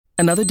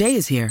Another day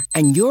is here,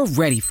 and you're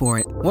ready for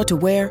it. What to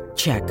wear?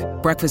 Check.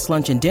 Breakfast,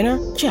 lunch, and dinner?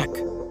 Check.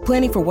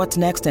 Planning for what's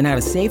next and how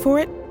to save for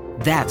it?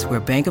 That's where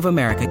Bank of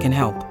America can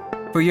help.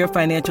 For your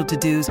financial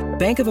to-dos,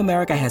 Bank of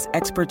America has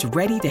experts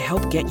ready to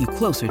help get you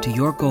closer to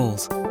your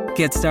goals.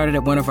 Get started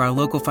at one of our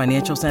local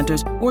financial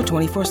centers or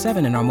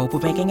 24/7 in our mobile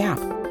banking app.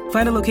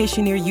 Find a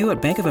location near you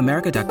at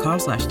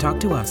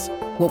bankofamerica.com/talktous.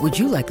 What would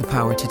you like the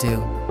power to do?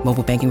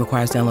 Mobile banking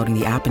requires downloading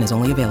the app and is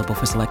only available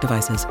for select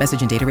devices.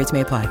 Message and data rates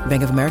may apply.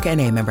 Bank of America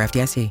N.A., member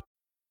FDIC.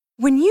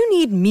 When you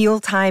need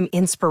mealtime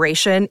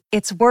inspiration,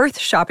 it's worth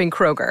shopping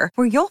Kroger,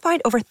 where you'll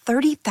find over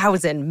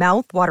 30,000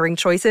 mouth-watering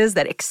choices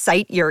that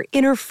excite your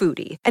inner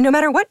foodie. And no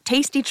matter what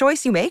tasty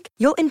choice you make,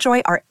 you'll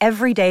enjoy our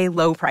everyday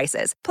low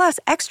prices, plus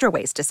extra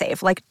ways to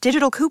save, like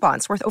digital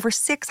coupons worth over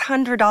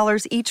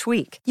 $600 each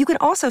week. You can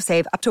also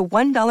save up to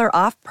 $1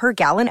 off per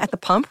gallon at the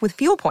pump with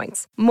fuel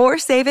points. More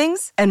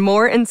savings and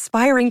more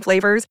inspiring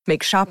flavors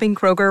make shopping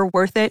Kroger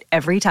worth it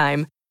every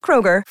time.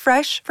 Kroger,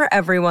 fresh for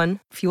everyone.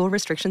 Fuel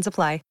restrictions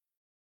apply.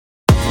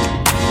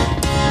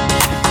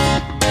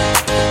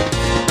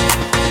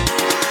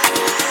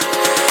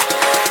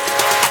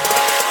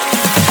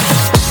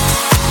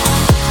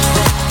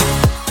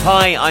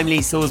 Hi, I'm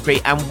Lee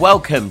Salisbury and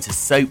welcome to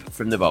Soap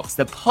from the Box,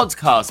 the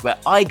podcast where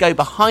I go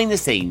behind the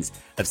scenes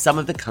of some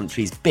of the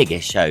country's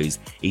biggest shows.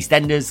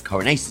 EastEnders,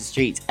 Coronation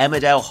Street,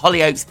 Emmerdale,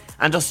 Hollyoaks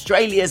and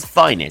Australia's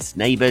finest,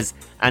 Neighbours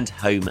and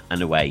Home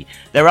and Away.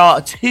 There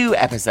are 2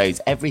 episodes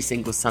every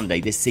single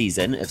Sunday this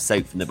season of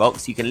Soap from the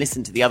Box. You can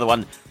listen to the other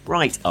one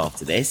right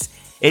after this.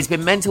 It's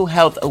been Mental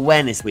Health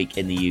Awareness Week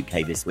in the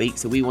UK this week,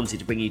 so we wanted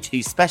to bring you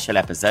 2 special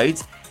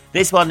episodes.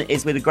 This one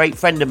is with a great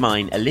friend of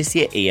mine,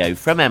 Alicia Eo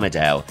from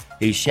Emmerdale,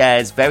 who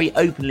shares very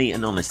openly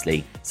and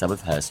honestly some of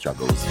her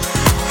struggles.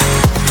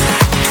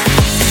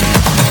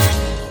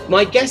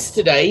 My guest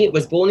today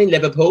was born in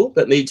Liverpool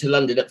but moved to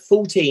London at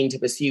 14 to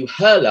pursue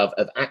her love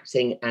of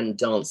acting and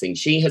dancing.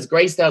 She has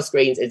graced our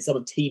screens in some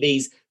of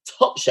TV's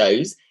top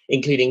shows,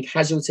 including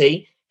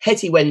Casualty,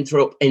 Hetty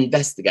Wenthrop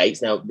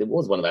Investigates. Now, there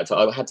was one about it.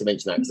 I had to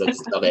mention that because I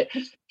just love it.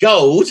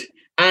 Gold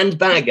and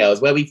Bad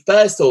Girls, where we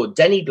first saw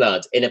Denny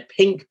Blood in a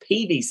pink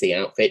PVC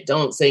outfit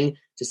dancing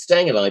to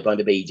Staying Alive by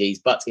the Bee Gees,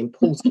 but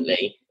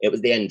importantly, it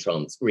was the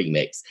Entrance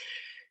remix.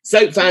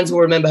 Soap fans will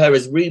remember her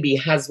as Ruby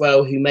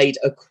Haswell, who made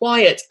a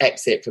quiet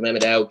exit from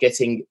Emmerdale,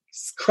 getting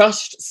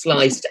crushed,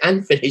 sliced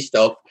and finished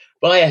off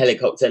by a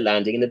helicopter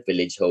landing in the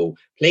village hall.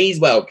 Please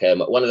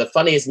welcome one of the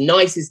funniest,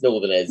 nicest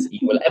Northerners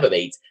you will ever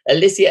meet,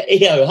 Alicia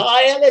Eo.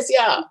 Hi,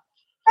 Alicia.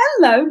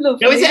 Hello,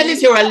 lovely. No, is it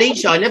Alicia or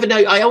Alicia? I never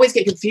know. I always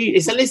get confused.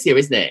 It's Alicia,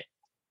 isn't it?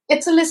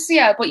 It's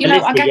Alicia, but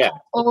Alicia, I get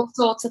all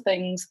sorts of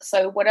things.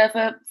 So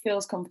whatever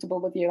feels comfortable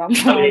with you, I'm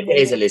fine. It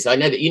is Alicia. I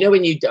know that. You know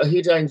when you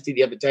who did I interview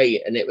the other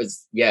day, and it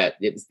was the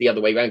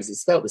other way around because it's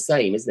spelled the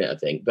same, isn't it? I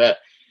think, but.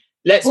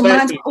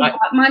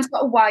 Mine's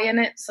got a Y in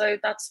it, so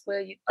that's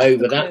where you. Oh,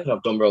 but that's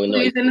I've gone wrong.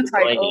 Losing the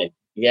title.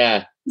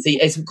 Yeah. See,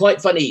 it's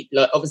quite funny.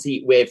 Like,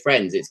 obviously, we're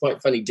friends. It's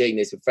quite funny doing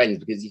this with friends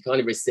because you kind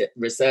of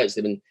research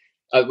them, and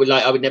I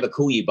would never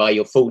call you by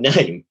your full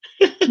name.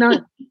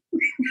 No.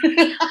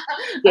 I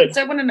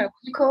don't want to know what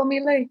you call me,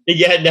 Lee.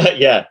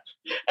 Yeah.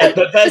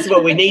 But first of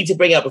all, we need to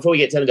bring up before we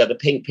get to the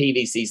pink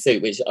PVC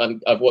suit, which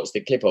I've watched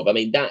the clip of. I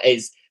mean,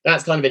 that's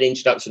kind of an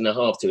introduction and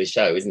a half to a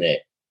show, isn't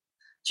it?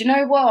 Do you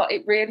know what?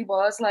 It really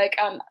was like,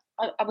 I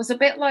was a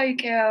bit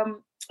like,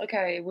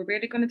 okay, we're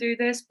really going to do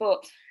this,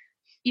 but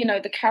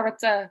the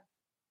character,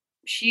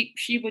 she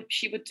would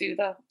do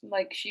that.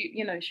 Like she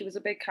was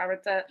a big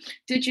character.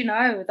 Did you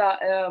know that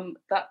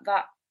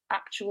that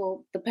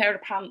actual the pair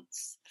of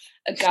pants,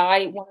 a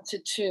guy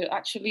wanted to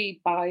actually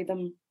buy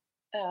them?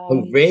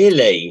 Oh,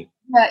 really?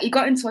 Yeah, he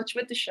got in touch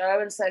with the show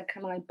and said,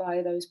 "Can I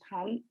buy those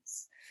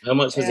pants?" How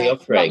much was he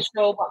offering? I'm not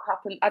sure what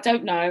happened. I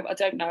don't know. I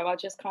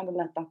just kind of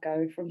let that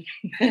go from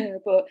there.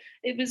 But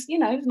it was, it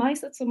was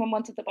nice that someone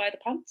wanted to buy the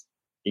pants.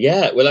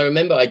 Yeah. Well, I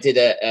remember I did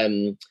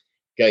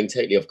going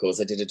totally off course,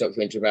 I did a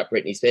documentary about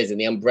Britney Spears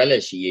and the umbrella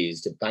she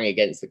used to bang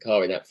against the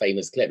car in that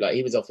famous clip. Like,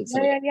 he was offered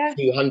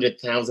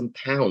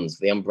 £200,000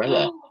 for the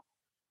umbrella. Oh,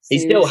 he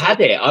still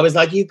had it. I was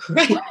like, you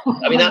crazy.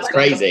 I mean, that's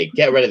crazy.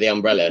 Get rid of the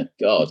umbrella.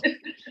 God.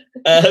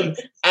 And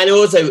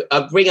also,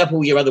 I'll bring up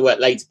all your other work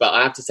later, but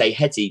I have to say,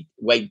 Hetty,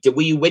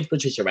 were you with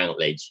Patricia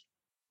Routledge?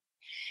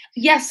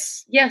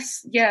 Yes,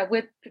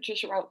 with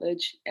Patricia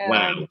Routledge.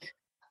 Wow.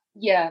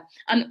 Yeah,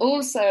 and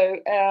also,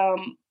 I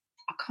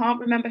can't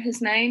remember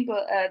his name,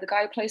 but the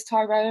guy who plays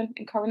Tyrone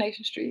in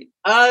Coronation Street.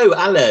 Oh,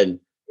 Alan.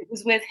 It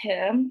was with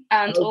him,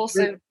 and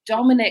also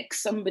Dominic,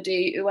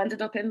 somebody who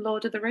ended up in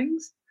Lord of the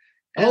Rings.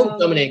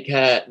 Dominic,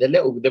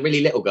 the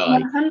really little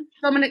guy.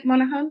 Dominic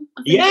Monaghan.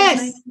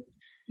 Yes.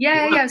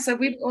 Yeah. So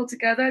we were all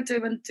together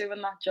doing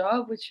that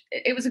job, which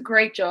it was a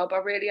great job. I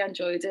really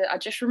enjoyed it. I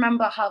just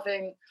remember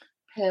having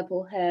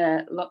purple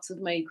hair, lots of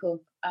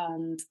makeup,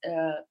 and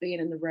being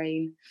in the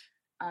rain.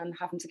 and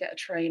having to get a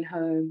train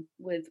home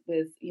with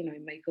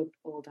makeup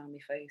all down my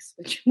face,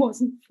 which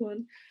wasn't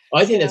fun.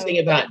 I think the thing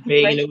about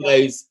being in all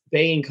those,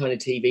 being in kind of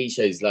TV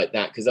shows like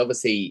that, because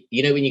obviously,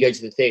 when you go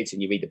to the theatre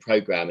and you read the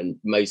programme, and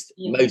most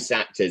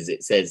actors,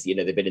 it says,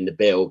 they've been in the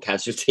bill,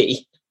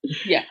 casualty.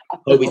 Yeah,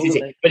 but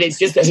it's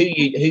just who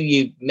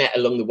you met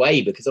along the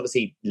way, because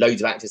obviously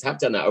loads of actors have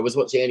done that. I was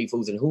watching Only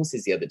Fools and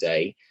Horses the other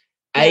day.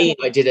 I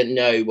didn't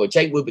know, well,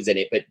 Jake Wood was in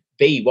it, but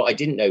B, what I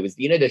didn't know was,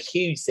 the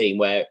huge scene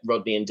where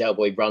Rodney and Del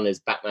Boy run as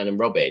Batman and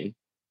Robin.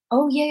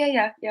 Oh,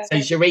 yeah.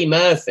 So Cherie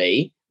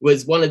Murphy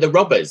was one of the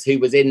robbers who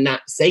was in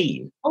that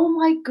scene. Oh,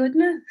 my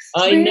goodness.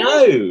 I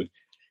know. Do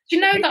you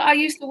know that I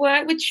used to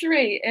work with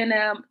Cherie in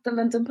the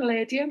London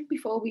Palladium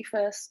before we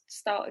first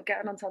started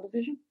getting on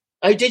television?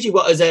 Oh, did you?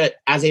 What,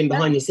 as in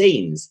behind the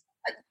scenes?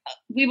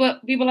 We were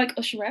like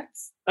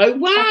usherettes. Oh,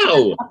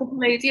 wow. At the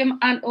Palladium.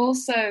 And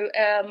also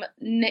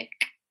Nick,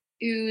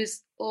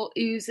 who's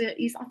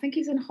I think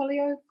he's in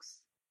Hollyoaks.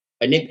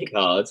 Nick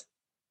Picard.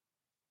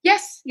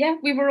 Yes, yeah,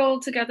 we were all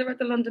together at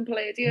the London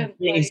Palladium.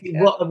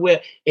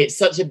 It's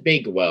such a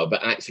big world,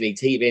 but actually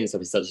TV and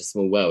stuff is such a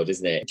small world,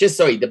 isn't it? Just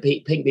sorry, the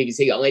Pink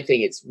BBC, I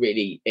think it's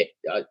really,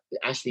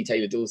 Ashley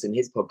Taylor-Dawson,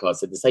 his podcast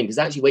said the same, because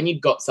actually when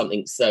you've got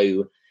something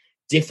so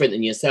different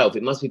than yourself,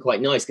 it must be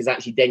quite nice, because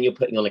actually then you're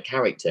putting on a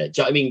character. Do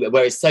you know what I mean?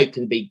 Whereas soap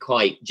can be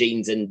quite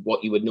jeans and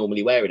what you would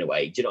normally wear in a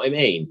way. Do you know what I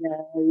mean?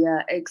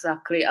 Yeah,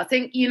 exactly. I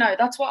think,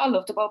 that's what I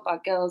loved about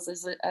Bad Girls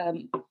is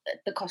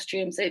the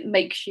costumes. It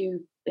makes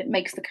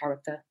the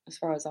character, as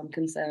far as I'm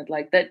concerned.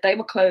 Like they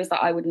were clothes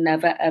that I would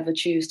never ever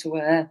choose to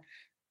wear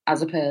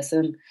as a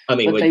person. I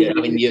mean, I'm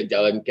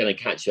going to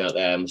catch you out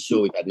there. I'm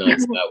sure we've had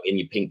nights out in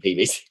your pink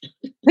PVC.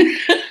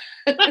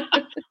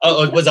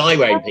 Oh, was I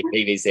wearing pink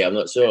PVC? I'm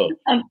not sure.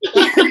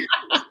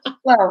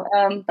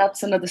 Well,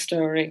 that's another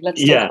story.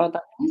 Let's talk about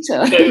that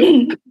later.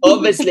 So,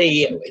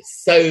 obviously,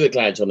 so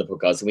glad you're on the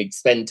podcast, and we'd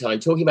spend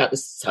time talking about the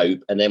soap,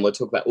 and then we'll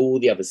talk about all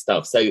the other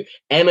stuff. So,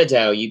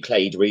 Emmerdale, you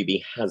played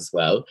Ruby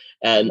Haswell.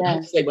 I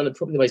have to say, one of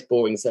probably the most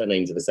boring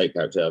surnames of a soap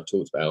character I've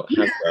talked about,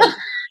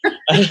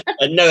 Haswell.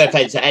 And no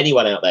offence to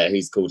anyone out there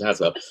who's called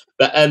Haswell.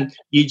 But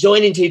you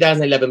joined in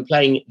 2011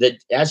 playing,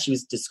 as she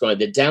was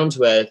described, the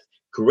down-to-earth,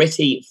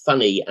 gritty,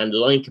 funny and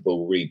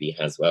likeable Ruby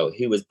Haswell,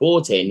 who was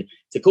brought in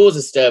to cause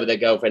a stir with her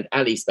girlfriend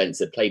Ali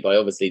Spencer, played by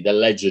obviously the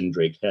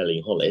legendary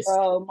Kelly Hollis.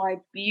 Oh, my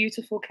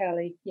beautiful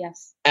Kelly,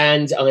 yes.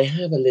 And I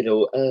have a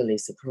little early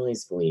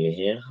surprise for you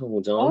here.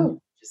 Hold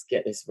on, just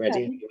get this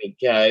ready. Okay. Here we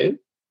go.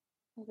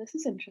 Oh, this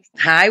is interesting.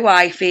 Hi,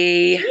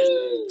 wifey.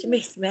 Do you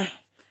miss me?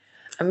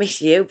 I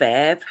miss you,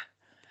 babe.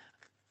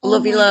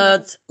 Love you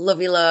loads.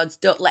 Love you loads.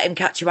 Don't let him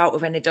catch you out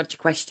with any dodgy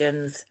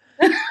questions.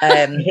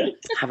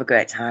 Have a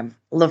great time.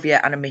 Love you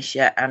and I miss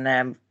you,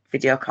 and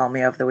video call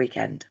me over the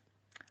weekend.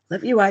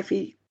 Love you,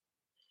 wifey.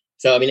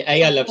 So I mean,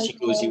 I love she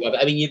calls you.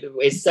 I mean,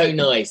 it's so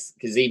nice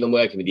because even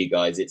working with you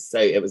guys,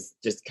 it was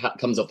just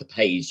comes off the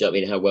page. You know what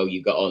I mean, how well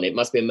you got on. It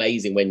must be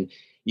amazing when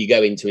you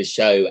go into a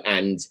show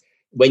and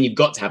when you've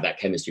got to have that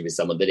chemistry with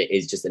someone, that it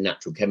is just a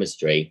natural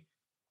chemistry.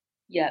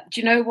 Yeah. Do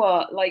you know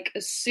what? Like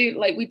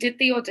we did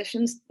the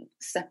auditions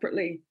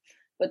separately,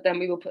 but then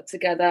we were put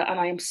together, and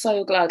I am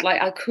so glad.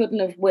 Like, I couldn't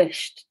have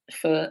wished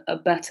for a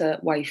better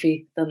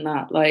wifey than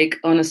that. Like,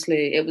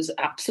 honestly, it was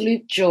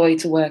absolute joy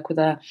to work with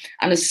her.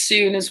 And as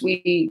soon as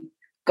we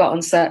got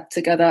on set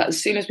together,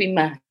 as soon as we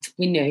met,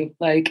 we knew.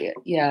 Like,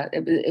 yeah,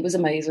 it was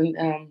amazing.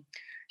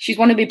 She's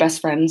one of my best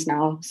friends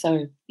now,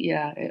 so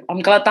yeah, I'm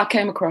glad that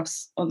came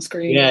across on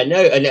screen. Yeah,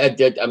 no, and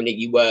I mean,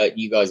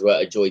 you guys were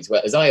a joy to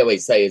work. As I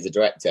always say, as a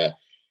director,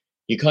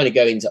 you kind of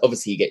go into,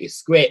 obviously you get your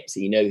scripts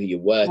and you know who you're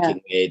working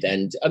with.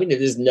 And I mean,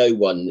 there's no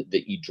one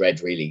that you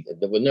dread really.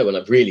 Well, no one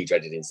I've really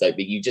dreaded in soap,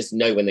 but you just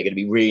know when they're going to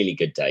be really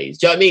good days.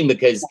 Do you know what I mean?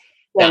 Because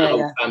that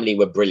whole family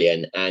were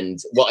brilliant. And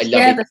what I love.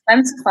 Yeah, the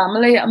sense of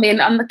family. I mean,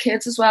 and the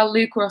kids as well,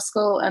 Luke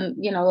Ruskell and,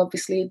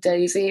 obviously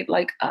Daisy,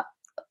 like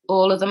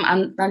all of them.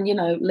 And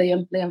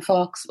Liam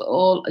Fox were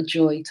all a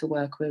joy to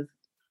work with.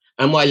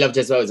 And what I loved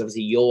as well is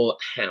obviously your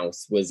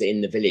house was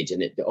in the village,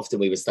 and often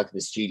we were stuck in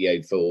the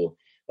studio for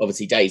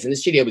obviously days, and the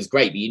studio was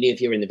great, but you knew if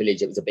you're in the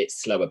village it was a bit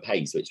slower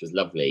pace, which was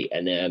lovely.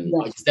 And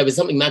there was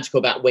something magical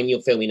about when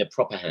you're filming a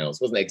proper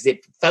house, wasn't there? Because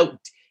it felt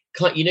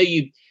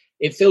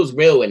it feels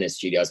real in a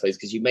studio, I suppose,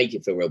 because you make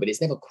it feel real, but it's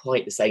never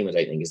quite the same, I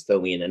don't think, as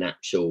filming in an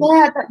actual.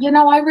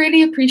 Yeah, I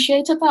really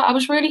appreciated that. I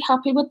was really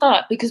happy with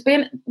that, because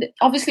being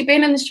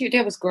in the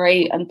studio was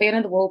great, and being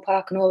in the Wool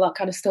Park and all that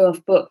kind of stuff.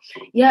 But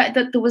yeah,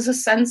 there was a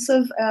sense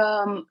of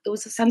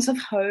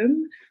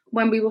home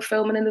when we were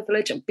filming in the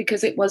village,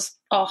 because it was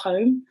our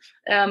home.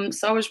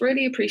 So I was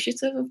really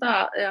appreciative of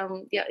that.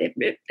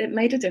 It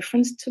made a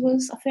difference to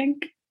us, I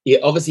think. Yeah,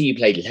 obviously you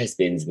played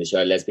lesbians in the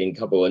show, lesbian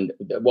couple, and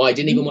why I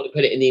didn't even want to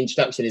put it in the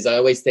introduction is I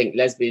always think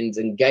lesbians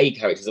and gay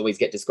characters always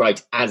get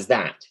described as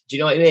that. Do you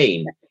know what I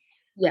mean?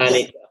 Yes.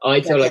 And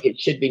I feel like it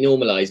should be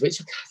normalised,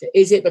 which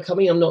is it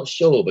becoming? I'm not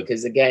sure,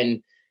 because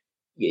again,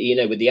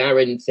 with the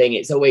Aaron thing,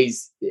 it's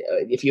always,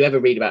 if you ever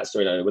read about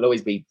storyline, it will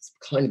always be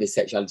kind of his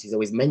sexuality is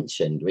always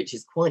mentioned, which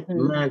is quite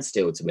mad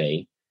still to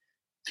me.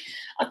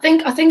 I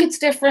think it's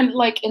different,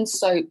 like in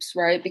soaps,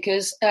 right?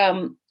 Because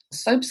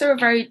soaps are a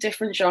very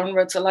different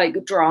genre to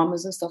like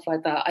dramas and stuff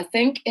like that. I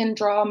think in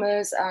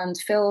dramas and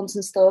films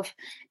and stuff,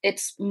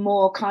 it's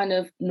more kind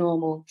of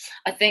normal.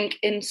 I think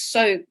in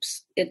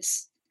soaps,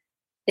 it's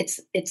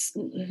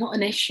not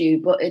an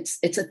issue, but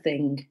it's a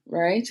thing,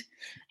 right?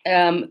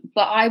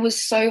 But I was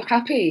so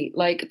happy,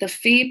 like the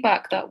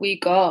feedback that we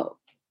got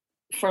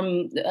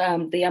from the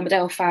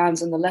Emmerdale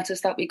fans and the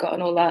letters that we got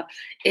and all that,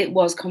 it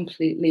was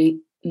completely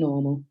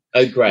normal.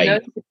 Oh,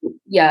 great.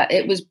 Yeah,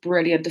 it was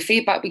brilliant. The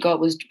feedback we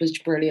got was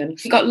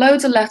brilliant. We got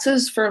loads of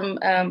letters from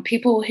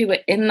people who were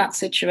in that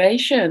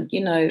situation,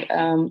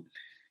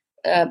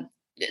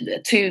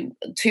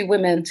 two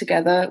women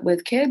together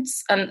with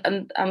kids,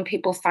 and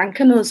people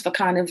thanking us for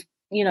kind of,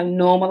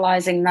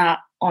 normalizing that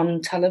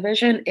on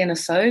television in a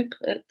soap.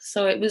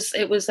 So it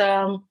was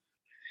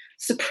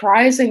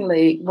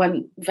surprisingly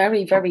went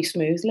very, very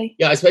smoothly.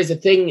 Yeah, I suppose the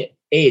thing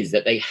is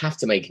that they have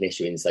to make an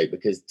issue in soap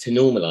because to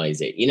normalize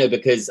it,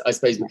 because I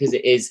suppose because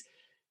it's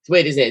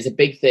weird, isn't it? It's a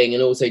big thing,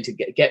 and also to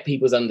get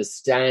people's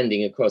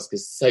understanding across,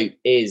 because soap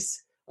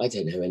is, I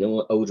don't know,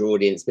 an older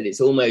audience, but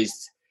it's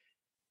almost,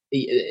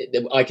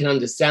 I can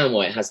understand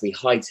why it has to be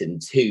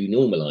heightened to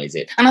normalise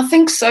it. And I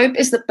think soap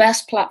is the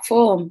best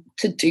platform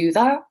to do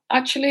that,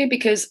 actually,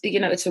 because,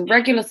 it's a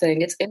regular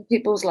thing. It's in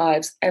people's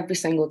lives every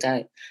single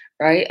day,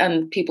 right?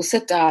 And people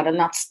sit down and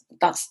that's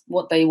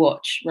what they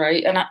watch,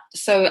 right? And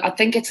so I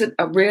think it's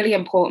a really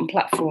important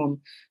platform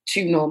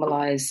to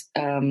normalise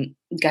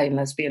gay and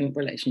lesbian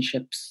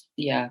relationships,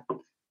 yeah.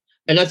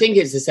 And I think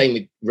it's the same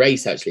with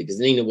race, actually, because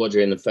Nina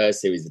Wadra in the first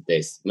series of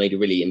this made a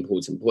really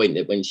important point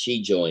that when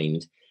she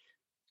joined,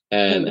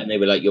 and they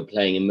were like, you're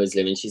playing a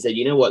Muslim. And she said,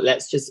 you know what,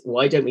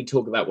 why don't we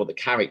talk about what the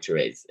character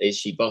is? Is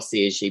she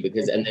bossy? Is she,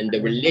 and then the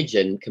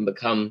religion can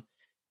become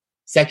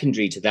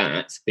secondary to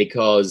that,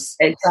 because,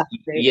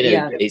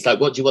 It's like,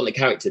 what do you want the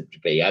character to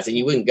be? As in,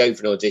 you wouldn't go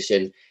for an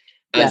audition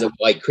as a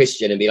white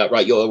Christian and be like,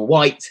 right, you're a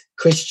white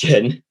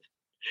Christian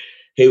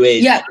who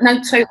is... Yeah,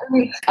 no,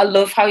 totally. I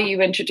love how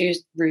you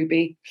introduced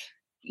Ruby.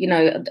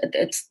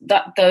 It's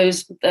that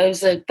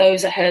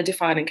those are her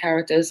defining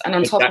characters, and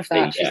on top of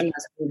that, she's a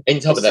lesbian. On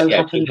top of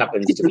that, she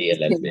happens to be a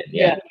lesbian.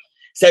 Yeah.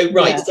 So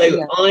right,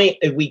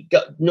 we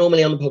got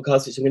normally on the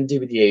podcast, which I'm going to do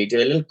with you, do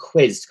a little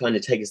quiz to kind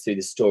of take us through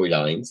the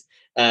storylines.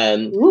 Now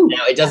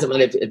it doesn't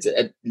matter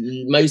if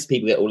most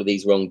people get all of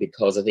these wrong,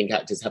 because I think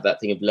actors have that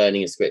thing of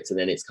learning a script and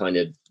then it's kind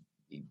of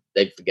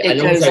they forget.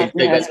 And also,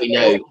 as we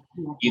know,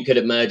 you could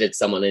have murdered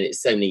someone, and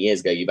it's so many years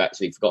ago you've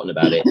actually forgotten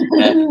about it.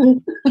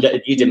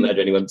 You didn't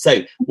murder anyone.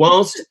 So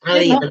whilst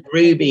Ali and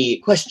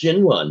Ruby,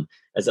 question one,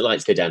 as the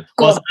lights go down,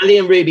 whilst Ali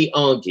and Ruby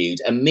argued,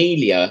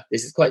 Amelia,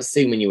 this is quite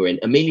soon when you were in,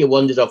 Amelia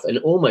wandered off and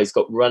almost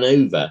got run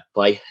over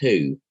by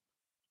who?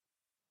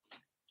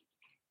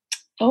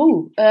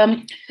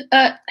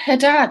 Her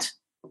dad.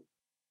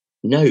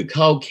 No,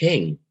 Carl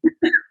King.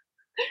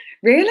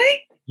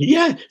 Really?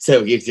 Yeah.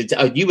 So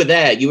you were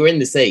there. You were in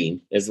the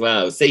scene as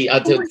well. See,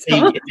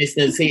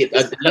 listeners,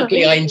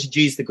 luckily I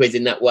introduced the quiz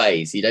in that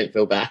way, so you don't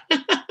feel bad.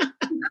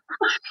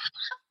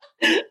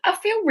 I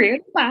feel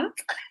really bad.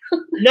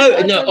 No,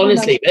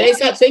 honestly, but it's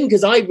that thing,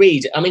 because I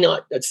read,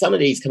 some of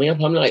these coming up,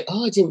 I'm like,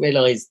 I didn't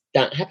realise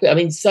that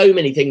happened. So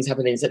many things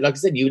happen inside. Like I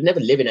said, you would never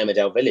live in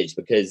Emmerdale Village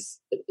because,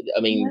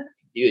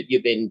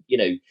 you've been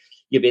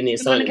the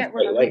asylum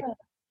straight away.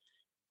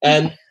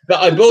 But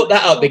I brought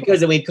that up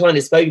because we've kind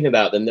of spoken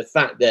about them. The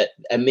fact that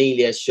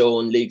Amelia,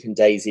 Sean, Luke and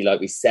Daisy, like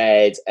we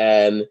said,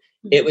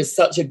 it was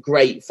such a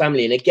great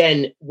family. And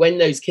again, when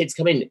those kids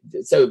come in,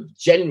 so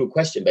general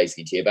question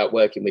basically to you about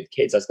working with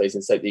kids, I suppose,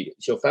 and so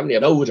it's your family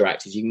of older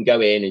actors, you can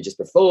go in and just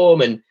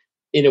perform, and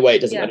in a way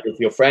it doesn't matter if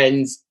you're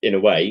friends, in a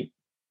way.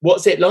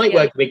 What's it like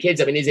working with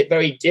kids? Is it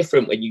very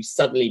different when you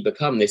suddenly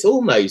become this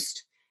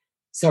almost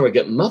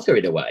surrogate mother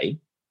in a way?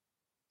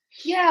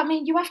 Yeah,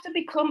 you have to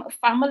become a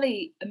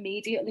family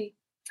immediately.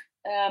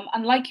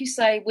 And like you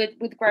say,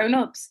 with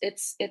grown-ups,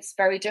 it's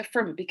very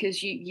different,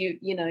 because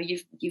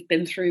you've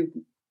been through,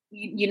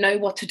 you know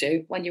what to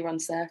do when you're on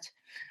set.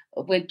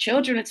 With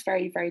children, it's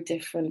very, very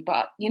different.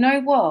 But you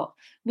know what?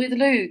 With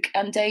Luke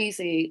and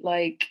Daisy,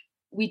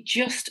 we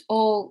just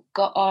all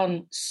got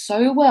on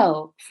so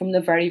well from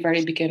the very,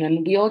 very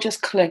beginning. We all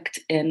just clicked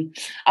in.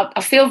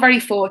 I feel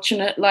very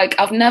fortunate.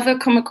 I've never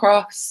come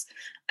across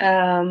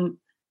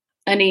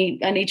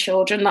any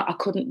children that I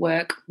couldn't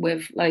work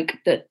with,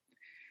 that.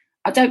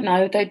 I don't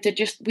know.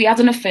 We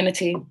had an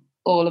affinity,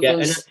 all of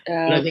us.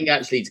 And I think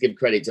actually to give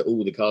credit to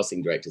all the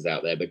casting directors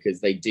out there, because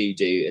they do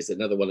it's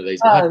another one of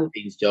those behind the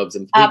scenes jobs.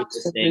 And people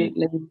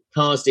listening,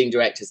 casting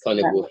directors kind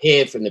of will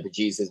hear from the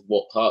producers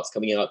what parts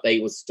coming out. They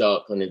will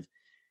start kind of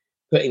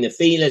putting the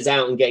feelers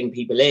out and getting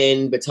people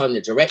in. By the time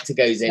the director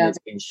goes in, it's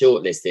been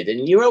shortlisted.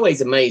 And you're always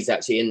amazed,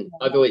 actually. And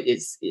I've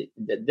always,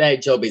 their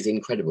job is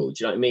incredible. Do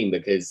you know what I mean?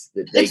 Because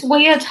it's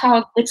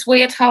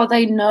weird how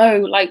they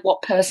know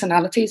what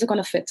personalities are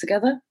going to fit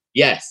together.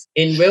 Yes,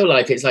 in real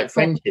life, it's like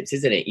friendships,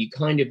 isn't it? You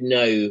kind of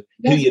know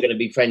who you're going to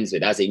be friends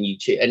with, as in you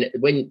choose. And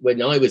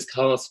when I was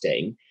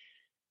casting,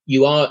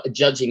 you are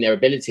judging their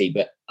ability,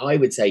 but I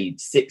would say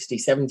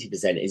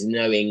 60-70% is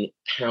knowing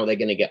how they're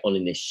going to get on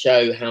in this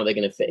show, how they're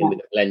going to fit in with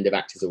a blend of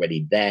actors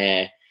already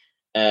there.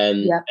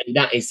 And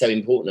that is so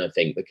important, I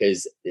think,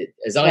 because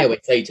as I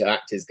always say to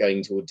actors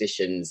going to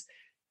auditions,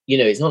 you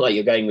know, it's not like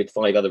you're going with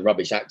 5 other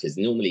rubbish actors.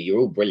 Normally you're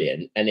all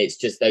brilliant, and it's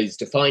just those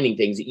defining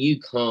things that you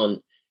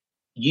can't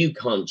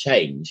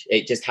change.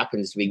 It just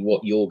happens to be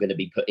what you're going to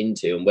be put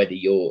into, and whether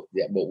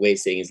what we're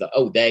seeing is like,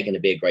 oh, they're going to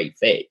be a great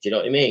fit. Do you know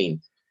what I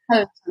mean?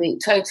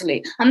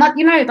 Totally. And that,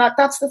 you know,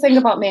 that's the thing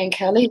about me and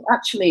Kelly,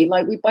 actually.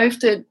 Like, we both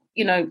did,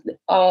 you know,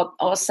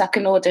 our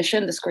second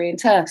audition, the screen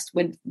test,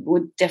 with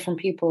different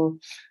people.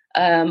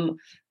 I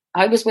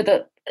was with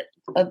a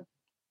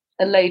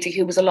lady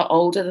who was a lot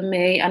older than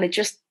me, and it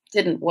just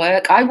didn't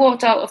work. I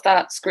walked out of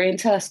that screen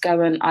test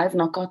going, I've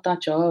not got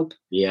that job.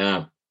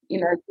 Yeah.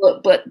 You know,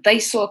 but they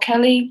saw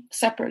Kelly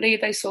separately,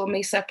 they saw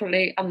me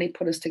separately, and they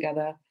put us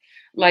together.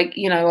 Like,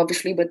 you know,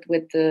 obviously with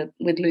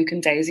Luke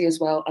and Daisy as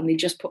well, and they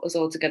just put us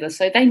all together.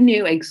 So they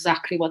knew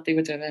exactly what they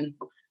were doing.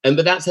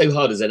 But that's so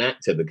hard as an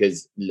actor,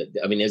 because,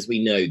 I mean, as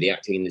we know, the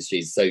acting industry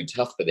is so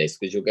tough for this,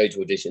 because you'll go to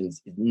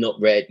auditions,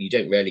 you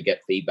don't rarely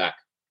get feedback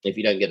if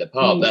you don't get the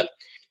part. But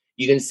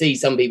you can see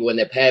some people, when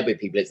they're paired with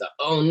people, it's like,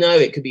 oh no,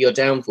 it could be your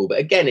downfall. But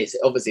again, it's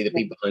obviously the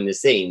people behind the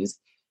scenes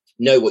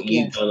know what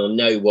you've done, or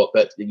know what,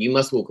 but you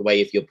must walk away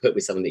if you're put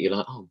with someone that you're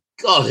like, oh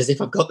God, as if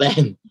I've got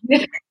them.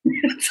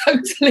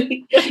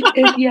 Totally.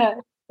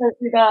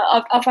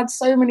 I've had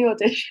so many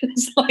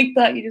auditions like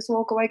that. You just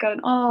walk away going,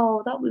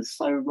 oh, that was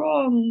so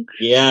wrong.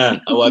 Yeah.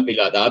 Oh, I'd be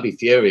like that. I'd be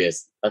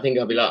furious. I think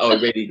I'd be like, oh,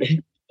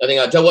 really?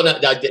 I don't want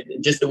to,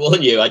 just to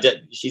warn you,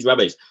 she's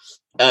rubbish.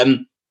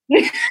 So,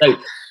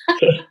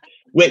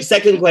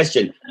 second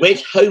question,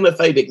 which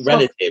homophobic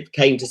relative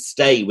came to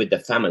stay with the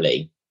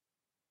family?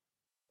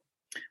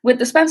 With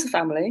the Spencer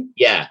family?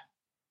 Yeah.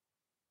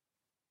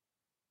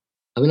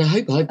 I mean, I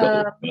hope I've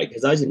got it right,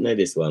 because I didn't know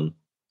this one.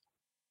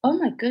 Oh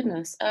my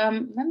goodness.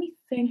 Let me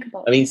think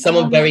about. I mean,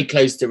 someone very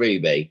close to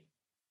Ruby.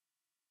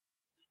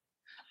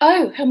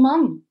 Oh, her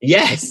mum.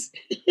 Yes.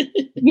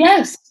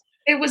 Yes,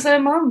 it was her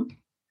mum.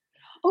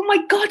 Oh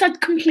my God, I'd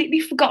completely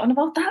forgotten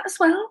about that as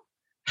well.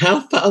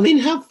 How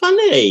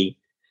funny.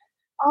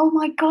 Oh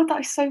my God,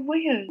 that is so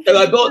weird. So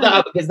I brought that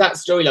up because that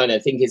storyline, I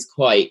think, is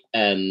quite,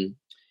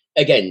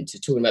 again,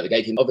 talking about the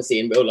gay thing, obviously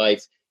in real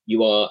life,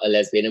 you are a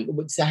lesbian.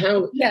 And so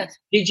how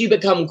did you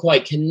become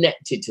quite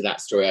connected to that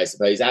story, I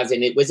suppose? As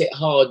in, was it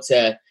hard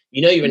to,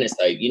 you know, you're in a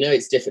soap, you know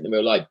it's different than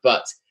real life,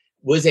 but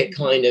was it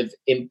kind of,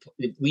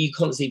 were you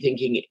constantly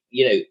thinking,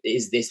 you know,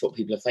 is this what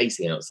people are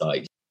facing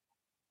outside?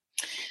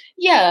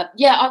 Yeah,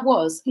 I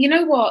was. You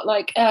know what,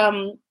 like,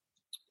 I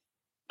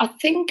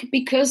think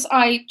because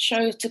I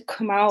chose to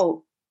come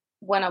out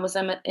when I was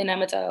in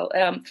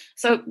Emmerdale,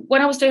 so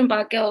when I was doing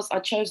Bad Girls, I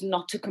chose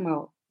not to come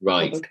out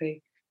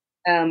publicly.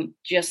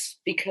 Just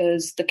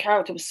because the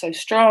character was so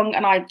strong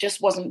and I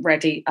just wasn't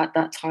ready at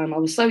that time. I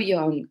was so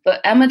young.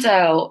 But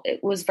Emmerdale,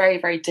 it was very,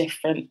 very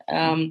different.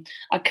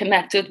 I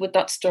connected with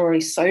that story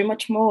so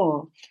much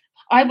more.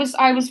 I was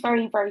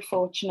very, very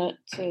fortunate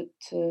to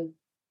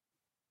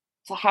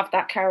have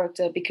that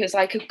character because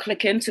I could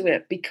click into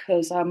it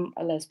because I'm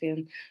a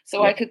lesbian.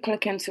 So I could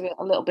click into it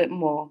a little bit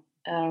more.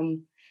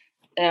 And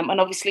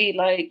obviously,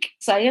 like,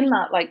 saying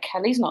that, like,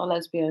 Kelly's not a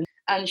lesbian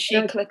and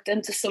she clicked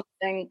into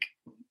something,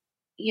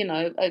 you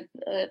know,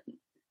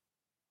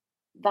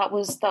 that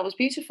was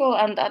beautiful,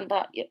 and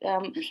that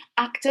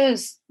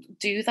actors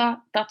do that.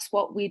 That's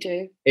what we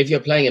do. If you're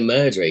playing a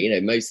murderer, you know,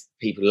 most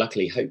people,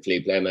 luckily, hopefully,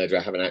 play a murderer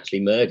haven't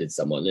actually murdered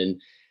someone.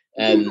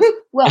 And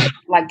well, I'd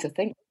like to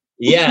think.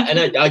 Yeah,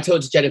 and I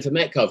talked to Jennifer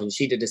Metcalfe, and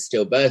she did a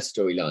stillbirth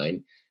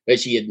storyline, but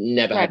she had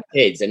never had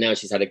kids, and now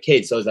she's had a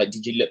kid. So I was like,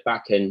 did you look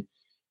back and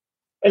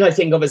I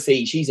think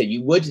obviously she said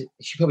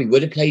she probably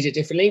would have played it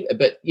differently,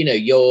 but you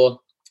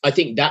know, I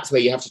think that's where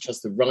you have to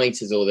trust the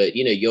writers, or that,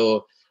 you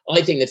know,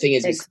 I think the thing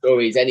is with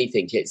stories,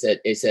 anything,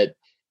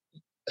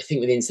 I think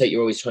with Insert,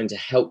 you're always trying to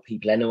help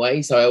people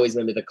anyway. So I always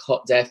remember the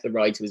Cot Death, the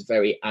writer was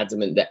very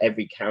adamant that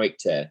every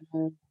character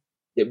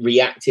that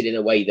reacted in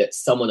a way that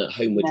someone at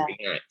home would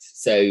react.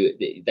 So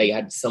they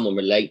had someone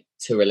relate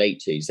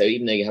to. So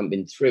even though you haven't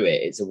been through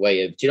it, it's a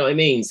way of, do you know what I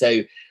mean?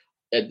 So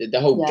the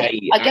whole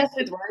gay... I guess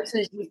with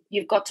writers,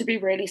 you've got to be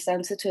really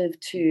sensitive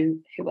to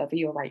whoever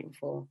you're writing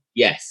for.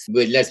 Yes,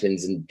 with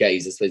lesbians and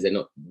gays, I suppose they're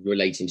not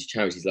relating to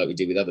charities like we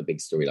do with other big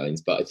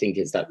storylines, but I think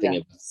it's that thing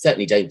of, I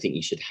certainly don't think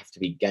you should have to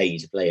be gay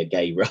to play a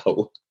gay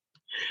role.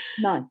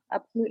 No,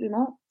 absolutely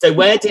not. So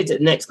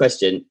next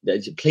question,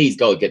 please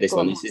God, get this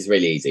one. This is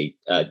really easy.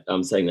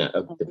 I'm saying that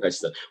the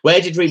pressure.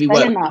 Where did Ruby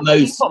work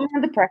most? You put me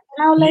under pressure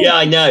now, lady. Yeah,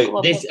 I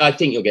know. I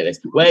think you'll get this.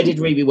 Where did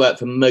Ruby work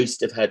for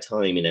most of her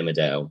time in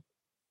Emmerdale?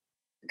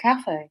 The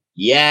cafe.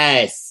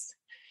 Yes.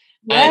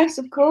 Yes,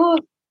 of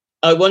course.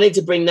 I wanted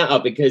to bring that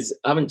up because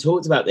I haven't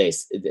talked about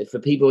this. For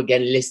people,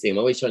 again, listening, I'm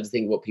always trying to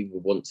think what people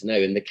want to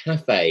know. And the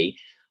cafe,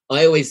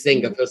 I always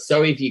think, I feel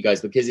sorry for you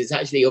guys because it's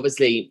actually,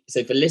 obviously,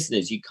 so for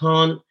listeners, you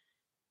can't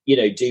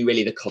do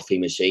really the coffee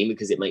machine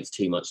because it makes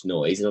too much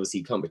noise, and obviously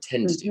you can't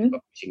pretend to do the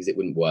coffee machine because it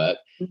wouldn't work.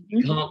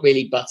 You can't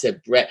really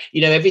butter bread.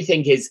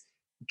 Everything is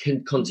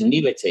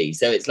continuity.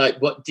 So it's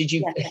like, what did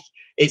you? Yeah.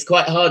 It's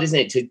quite hard, isn't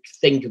it, to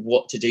think of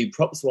what to do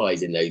props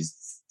wise in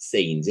those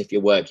scenes if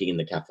you're working in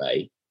the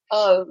cafe.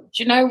 Oh,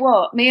 do you know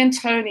what? Me and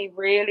Tony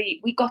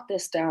we got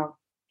this down.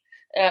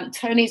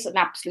 Tony's an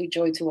absolute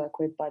joy to work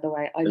with, by the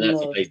way. I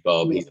love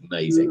Bob. He's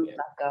amazing.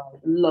 That guy.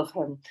 Love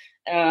him.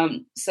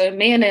 So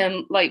me and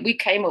him, we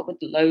came up with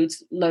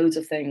loads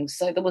of things.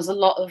 So there was a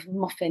lot of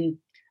muffin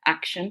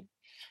action.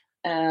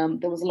 There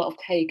was a lot of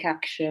cake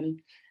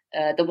action.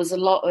 There was a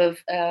lot of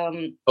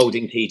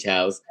holding tea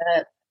towels.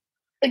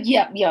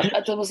 Yeah.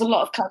 There was a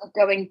lot of kind of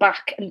going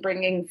back and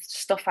bringing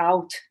stuff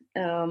out.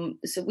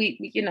 So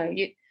we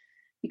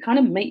you kind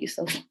of make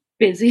yourself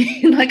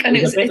busy. And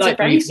it's a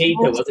very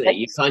small, wasn't it?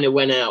 You kind of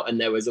went out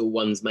and there was all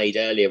ones made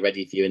earlier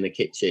ready for you in the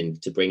kitchen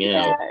to bring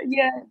out.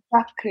 Yeah,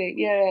 exactly.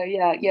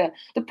 Yeah.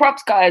 The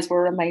props guys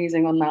were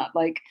amazing on that.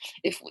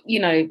 If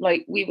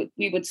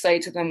we would say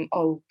to them,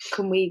 "Oh,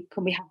 can we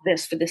have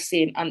this for this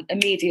scene?" And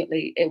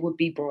immediately it would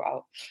be brought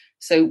out.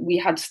 So we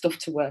had stuff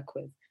to work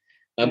with.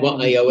 And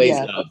what I always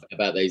love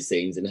about those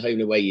scenes, and Home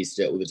and Away used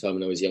to do it all the time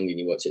when I was younger, and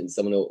you watch it, and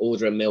someone will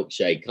order a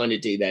milkshake, kind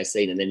of do their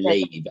scene, and then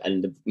leave,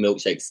 and the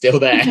milkshake's still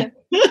there.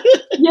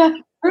 Yeah.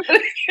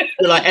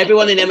 So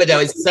everyone in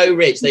Emmerdale is so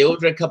rich, they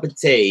order a cup of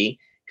tea,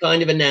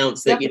 kind of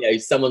announce that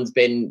someone's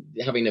been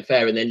having an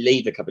affair, and then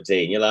leave a cup of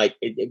tea, and you're like,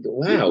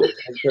 wow,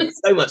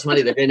 so much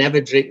money, they don't ever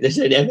drink, they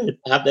don't ever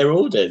have their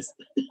orders.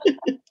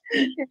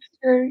 It's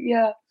true,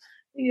 yeah.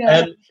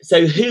 Yeah.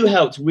 So who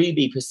helped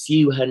Ruby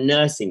pursue her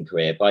nursing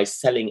career by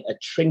selling a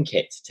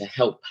trinket to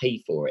help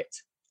pay for it?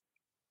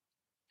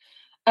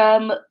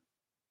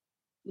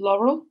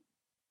 Laurel?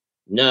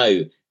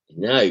 No,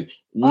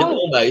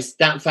 almost.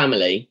 That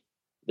family,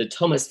 the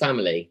Thomas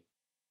family.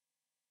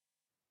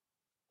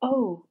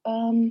 Oh,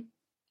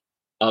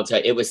 I'll tell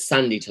you, it was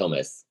Sandy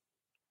Thomas.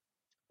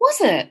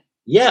 Was it?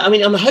 Yeah, I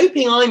mean, I'm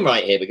hoping I'm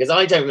right here because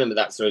I don't remember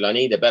that storyline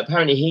either, but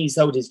apparently he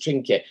sold his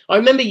trinket. I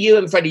remember you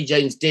and Freddie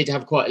Jones did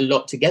have quite a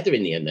lot together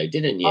in the end, though,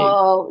 didn't you?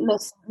 Oh,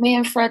 listen, me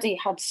and Freddie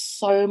had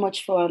so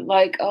much fun.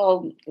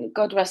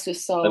 God rest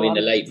his soul. I mean,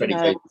 the late Freddie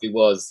Jones, who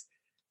was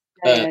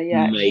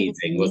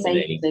amazing, wasn't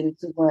he? Amazing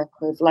to work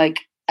with,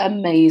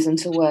 amazing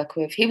to work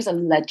with. He was a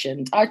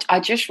legend.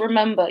 I just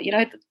remember,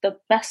 the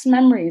best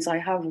memories I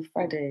have of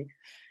Freddie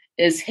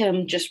is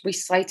him just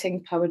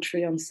reciting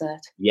poetry on set.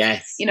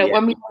 Yes.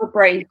 When we had a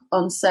break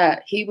on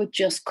set, he would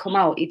just come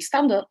out, he'd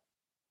stand up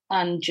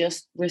and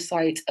just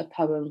recite a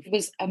poem. It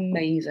was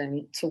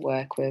amazing to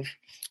work with.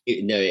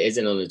 It is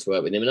an honour to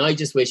work with him. And I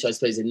just wish, I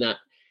suppose, in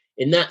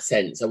that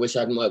sense, I wish I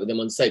hadn't worked with him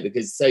on soap,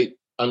 because soap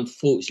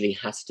unfortunately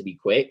has to be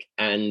quick.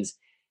 And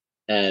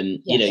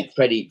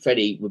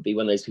Freddie would be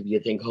one of those people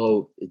you think,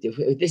 oh,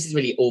 this is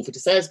really awful to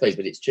say, I suppose,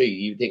 but it's true.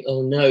 You think,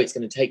 oh no, it's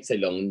going to take so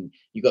long.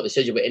 You got the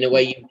schedule, but in a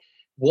way you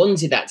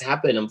wanted that to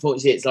happen.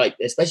 Unfortunately, it's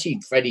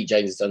especially Freddie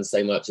Jones has done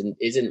so much and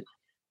isn't,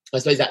 I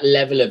suppose, that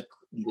level of,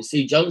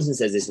 Sue Johnson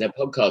says this in her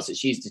podcast, that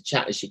she used to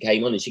chat as she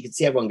came on and she could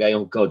see everyone going,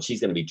 oh God,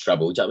 she's going to be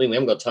trouble. Do you know what I mean? We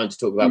haven't got time to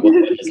talk about what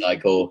it's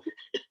like or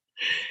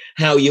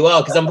how you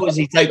are, because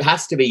unfortunately soap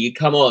has to be, you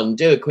come on,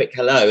 do a quick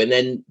hello, and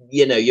then,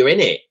 you're in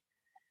it.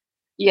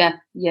 Yeah.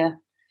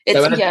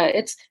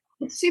 It's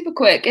super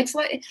quick. It's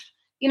like,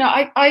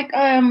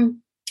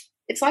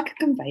 it's like a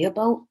conveyor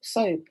belt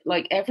soap.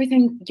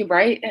 Everything, you're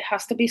right, it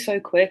has to be so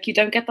quick. You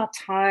don't get that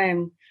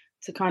time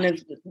to kind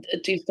of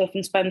do stuff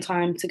and spend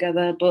time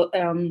together. But,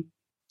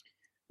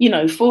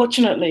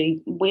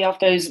 fortunately, we have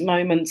those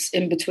moments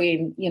in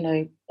between,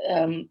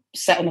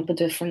 setting up a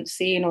different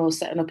scene or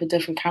setting up a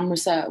different camera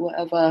set,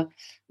 whatever,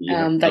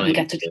 that you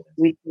get to do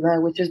with each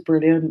other, which is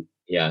brilliant.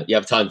 Yeah, you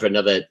have time for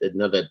another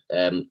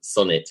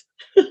sonnet.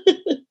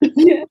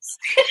 Yes.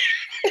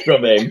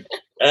 From him.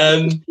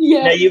 Now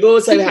you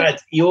also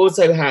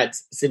had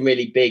some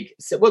really big,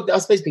 I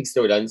suppose big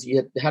storylines.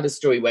 You had a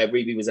story where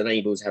Ruby was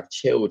unable to have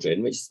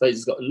children, which I suppose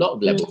has got a lot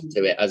of levels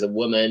to it as a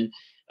woman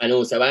and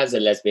also as a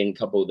lesbian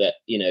couple, that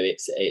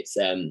it's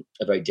a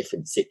very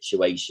different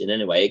situation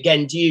anyway.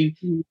 Again, do you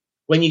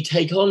when you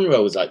take on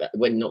roles like that,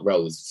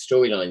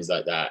 storylines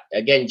like that,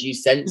 again, do you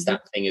sense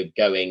that thing of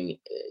going,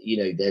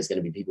 there's going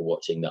to be people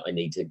watching that I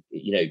need to,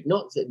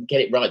 not get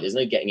it right, there's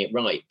no getting it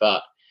right,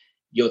 but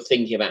you're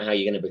thinking about how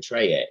you're going to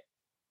portray it?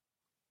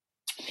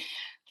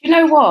 You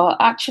know what?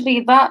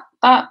 Actually, that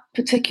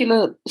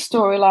particular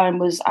storyline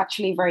was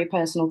actually very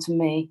personal to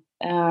me.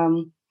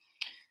 Not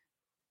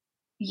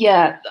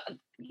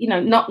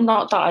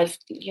that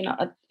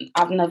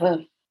I've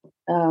never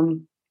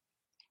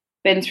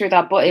been through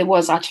that, but it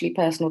was actually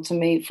personal to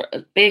me, for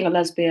being a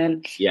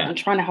lesbian and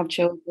trying to have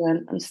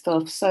children and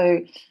stuff. So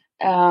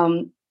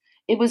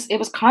it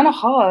was kind of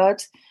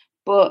hard.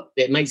 But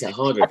it makes it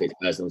harder if it's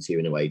personal to you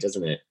in a way,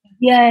 doesn't it?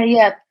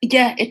 Yeah,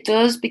 it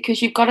does, because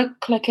you've got to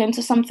click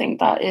into something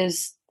that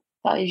is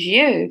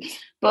you.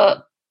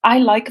 But I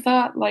like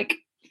that.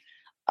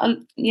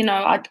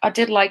 I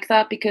did like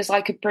that because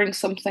I could bring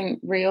something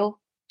real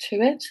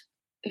to it,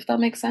 if that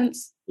makes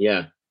sense.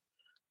 Yeah.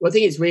 Well, I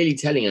think it's really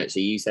telling,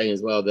 actually, you saying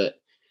as well that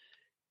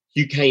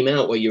you came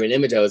out while you were in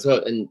Emmerdale as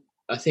well. And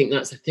I think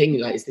that's a thing,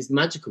 like, it's this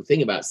magical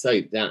thing about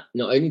soap that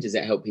not only does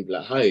it help people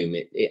at home,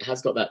 it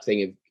has got that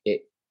thing of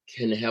it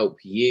can help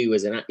you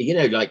as an actor, you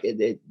know, like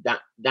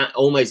that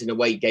almost in a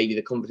way gave you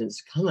the confidence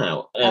to come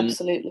out.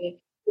 Absolutely.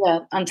 Yeah.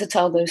 And to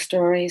tell those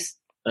stories.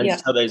 And to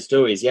tell those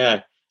stories,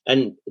 yeah.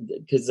 And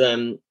because, I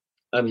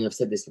mean, I've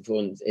said this before,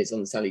 and it's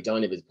on Sally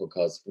Diner's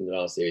podcast from the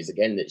last series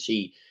again, that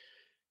she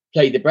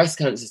played the breast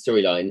cancer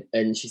storyline,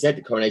 and she said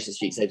the Coronation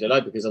Street saved her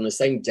life because on the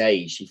same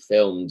day she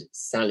filmed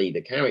Sally,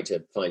 the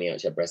character, finding out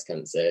she had breast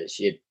cancer,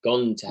 she had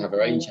gone to have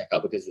her own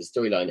checkup because of the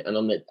storyline, and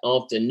on the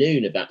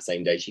afternoon of that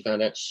same day she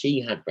found out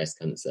she had breast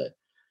cancer.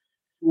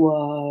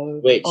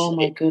 Whoa! Which, oh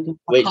my goodness!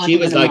 Which she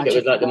was like, it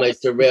was like the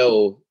most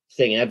surreal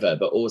thing ever.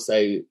 But also,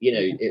 you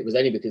know, it was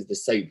only because the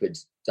soap had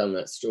done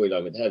that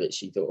storyline with her that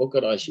she thought, oh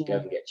God, I should go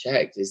and get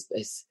checked. Is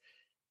this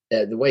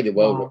the way the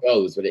world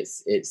rolls? But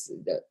it's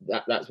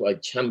that's what I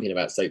champion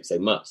about soap so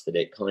much, that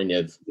it kind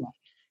of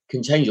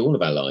can change all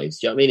of our lives.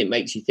 Do you know what I mean? It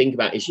makes you think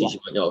about issues you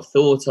might not have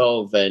thought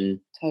of, and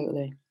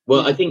totally.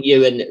 Well, I think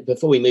you, and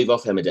before we move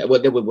off Emmerdale,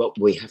 what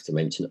we have to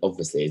mention,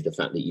 obviously, is the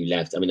fact that you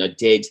left. I mean,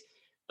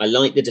 I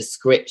like the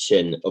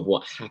description of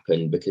what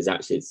happened, because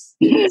actually it's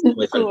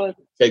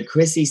so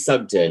Chrissy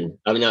Sugden.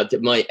 I mean,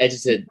 my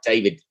editor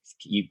David,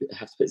 you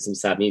have to put some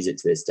sad music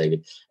to this,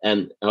 David.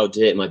 I'll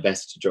do it in my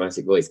best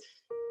dramatic voice.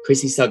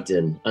 Chrissy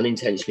Sugden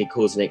unintentionally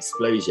caused an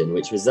explosion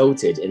which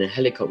resulted in a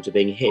helicopter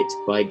being hit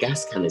by a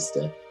gas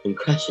canister and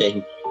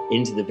crashing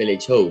into the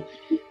village hall.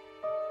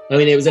 I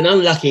mean, it was an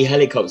unlucky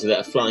helicopter that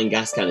a flying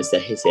gas canister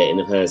hit it in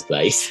the first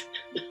place.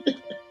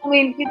 I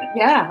mean,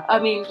 yeah.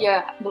 And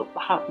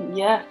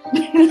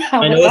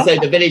also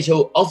the village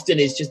hall often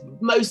is just,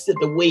 most of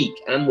the week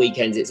and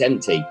weekends it's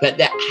empty, but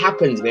there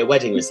happened to be a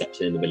wedding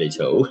reception in the village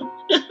hall.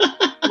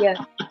 Yeah.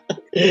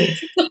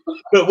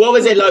 But what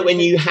was it like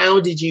how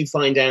did you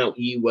find out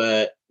you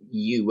were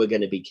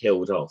going to be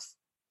killed off?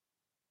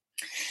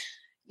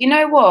 You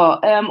know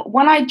what?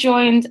 When I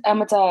joined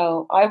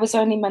Emmerdale, I was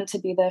only meant to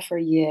be there for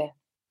a year.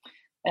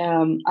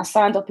 I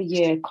signed up a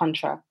year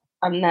contract,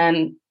 and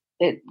then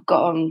it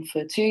got on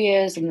for 2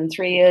 years, and then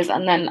 3 years.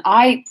 And then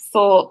I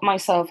thought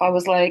myself, I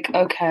was like,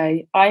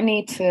 okay, I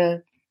need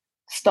to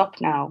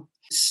stop now.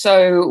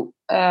 So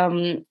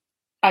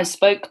I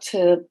spoke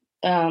to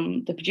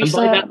the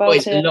producer about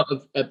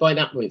it. By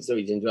that point,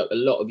 sorry to interrupt, a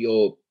lot of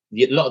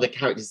the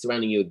characters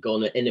surrounding you had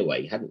gone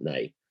anyway, hadn't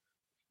they?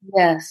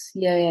 Yes,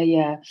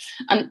 yeah.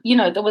 And you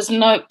know, there was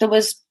not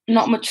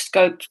much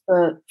scope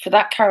for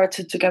that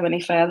character to go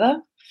any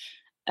further,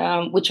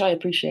 which I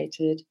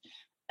appreciated.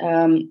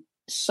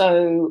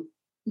 So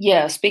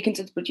yeah, speaking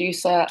to the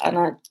producer,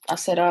 and I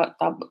said, I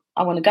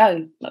want to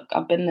go. Look,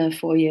 I've been there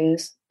 4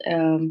 years,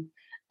 and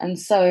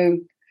so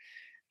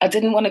I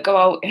didn't want to go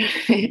out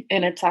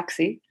in a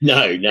taxi.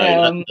 No,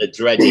 that's the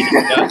dreaded.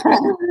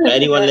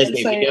 Anyone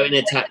listening, if you go in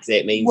a taxi,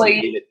 it means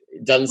you've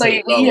done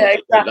something wrong. Yeah,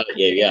 exactly. Like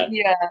you, yeah,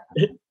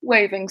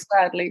 waving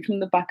sadly from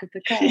the back of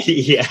the car.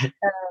 Yeah.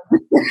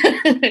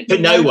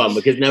 But no one,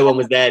 because no one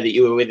was there that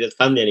you were with the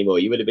family anymore.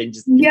 You would have been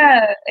just...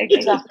 Yeah,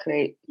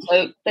 exactly.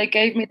 So they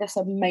gave me this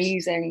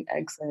amazing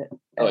exit.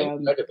 Oh,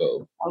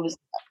 incredible.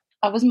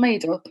 I was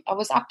made up. I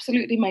was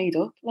absolutely made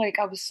up. Like,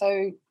 I was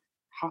so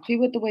happy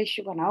with the way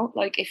she went out.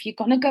 Like, if you're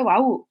gonna go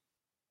out,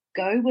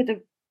 go with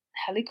a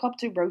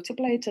helicopter rotor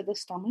blade to the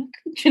stomach.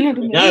 Do you know what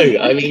I mean? No,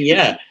 I mean,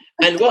 yeah.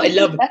 And what I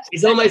love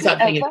is almost that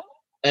thing,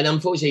 and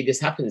unfortunately this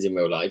happens in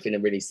real life in a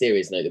really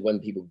serious note, that when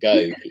people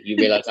go, you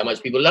realise how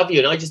much people love you.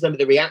 And I just remember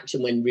the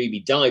reaction when Ruby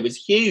died was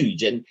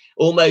huge, and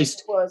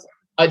almost...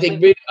 I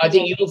think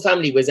your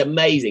family was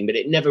amazing, but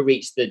it never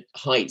reached the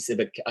heights of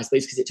I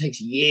suppose because it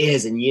takes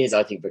years and years,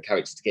 I think, for a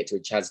character to get to a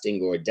Chaz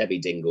Dingle or a Debbie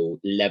Dingle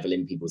level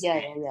in people's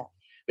heads. Yeah.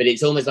 But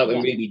it's almost like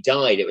when Ruby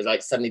died, it was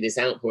like suddenly this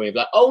outpouring of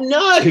like, oh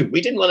no,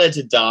 we didn't want her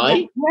to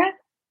die. Yeah.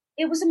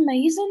 It was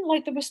amazing.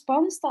 Like the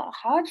response that I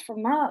had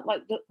from that,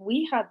 like that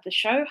we had, the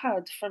show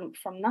had from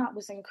that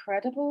was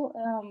incredible.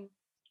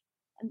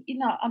 And you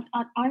know,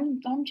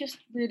 I'm just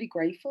really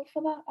grateful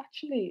for that.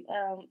 Actually,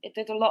 it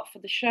did a lot for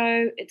the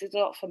show. It did a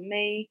lot for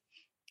me.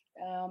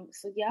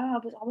 So yeah,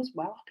 I was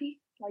well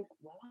happy.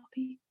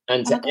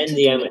 And I got to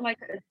do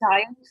like a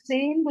dying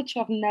scene, which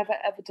I've never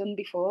ever done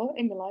before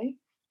in my life.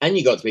 And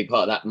you got to be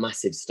part of that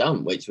massive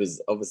stunt, which was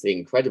obviously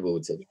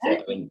incredible to film.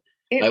 I mean,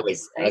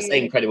 I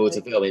say incredible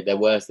to film. There are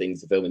worse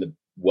things to film in the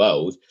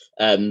world.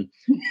 When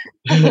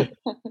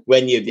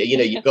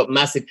you've got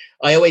massive.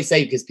 I always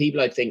say, because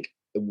people, I think,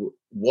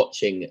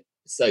 watching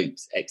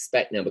soaps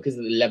expect now, because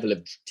of the level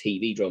of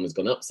TV drama has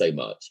gone up so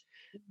much.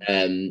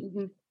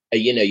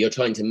 You're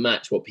trying to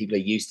match what people are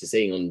used to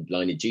seeing on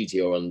Line of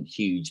Duty or on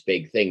huge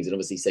big things, and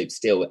obviously soap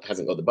still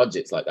hasn't got the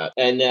budgets like that.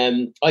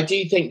 And I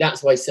do think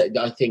that's why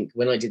I think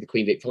when I did the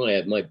Queen Vic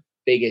fire, my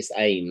biggest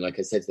aim, like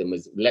I said to them,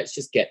 was let's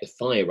just get the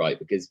fire right,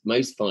 because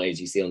most fires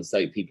you see on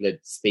soap, people are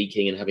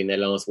speaking and having their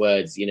last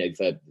words,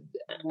 for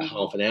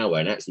half an hour,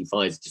 and actually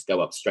fires just go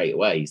up straight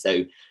away.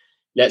 So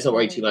let's not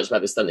worry too much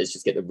about the stunt. Let's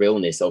just get the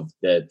realness of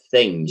the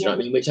thing. Do you know what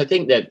I mean? Which I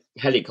think the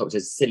helicopter,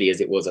 as silly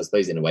as it was, I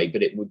suppose, in a way,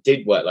 but it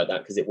did work like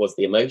that because it was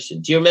the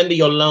emotion. Do you remember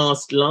your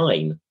last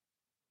line?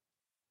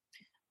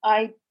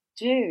 I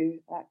do,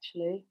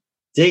 actually.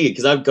 Do you?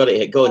 Because I've got it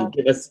here. Go on,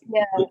 give us.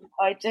 Yeah,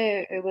 I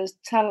do. It was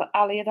tell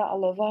Ali that I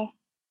love her.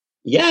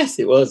 Yes,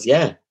 it was.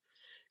 Yeah.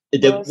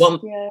 The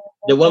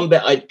one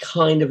bit I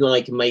kind of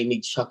like made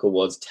me chuckle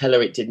was tell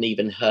her it didn't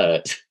even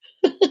hurt.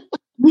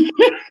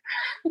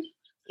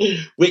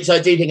 Which I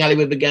do think Ali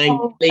would be going.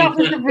 That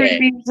was the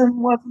reason,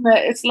 wasn't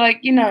it? It's like,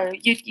 you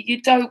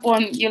don't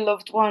want your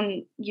loved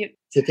one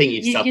to think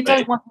you've suffered. You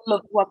don't want your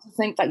loved one to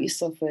think that you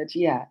suffered.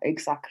 Yeah,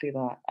 exactly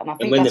that. And I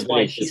think when that's the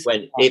village just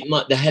went,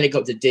 the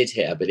helicopter did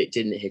hit her, but it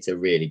didn't hit her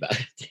really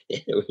bad.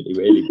 really,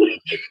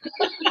 really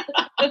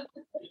bad.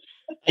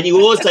 And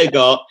you also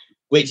got,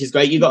 which is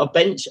great, you got a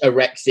bench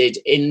erected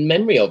in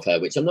memory of her,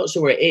 which I'm not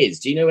sure where it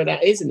is. Do you know where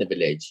that is in the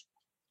village?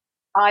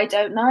 I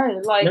don't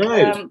know.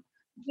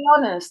 To be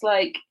honest,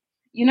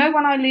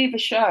 when I leave a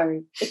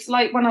show, it's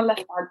like when I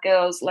left Bad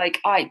Girls,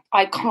 I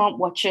can't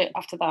watch it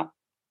after that.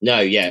 No,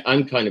 yeah,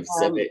 I'm kind of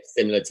a bit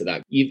similar to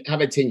that. You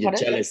have a tinge of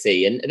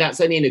jealousy, and that's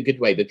only in a good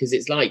way, because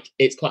it's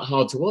quite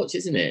hard to watch,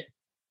 isn't it?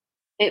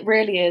 It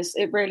really is.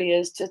 It really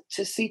is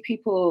to see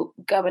people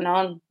going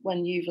on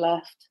when you've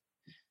left.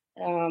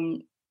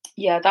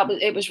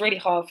 It was really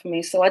hard for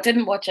me. So I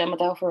didn't watch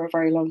Emmerdale for a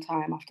very long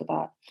time after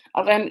that.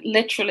 I've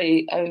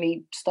literally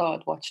only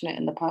started watching it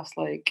in the past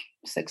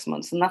 6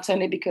 months, and that's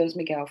only because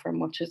my girlfriend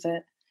watches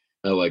it.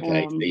 Oh,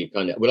 okay. So you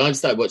I've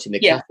started watching the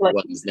classic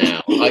ones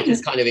now. I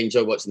just kind of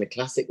enjoy watching the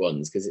classic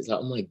ones because it's like,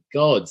 oh my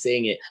God,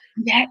 seeing it.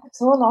 Yeah,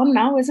 it's all on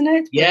now, isn't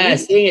it? Yeah,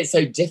 seeing it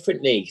so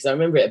differently, because I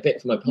remember it a bit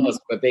from my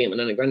past by being at my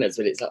nan and granddad's,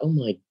 but it's like, oh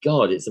my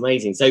God, it's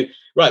amazing. So,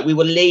 right, we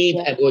will leave.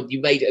 Yeah.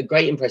 You made a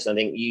great impression. I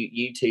think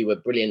you two were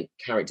brilliant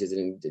characters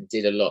and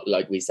did a lot,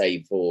 like we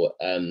say, for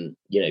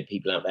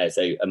people out there.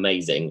 So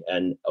amazing.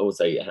 And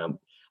also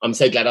I'm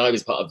so glad I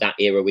was part of that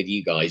era with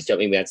you guys. Do you know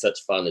what I mean? We had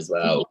such fun as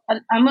well. And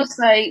I must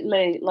say,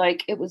 Lee,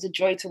 it was a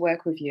joy to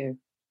work with you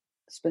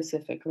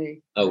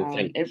specifically. Oh,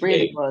 thank you. It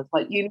really was.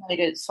 You made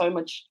it so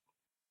much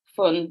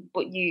fun,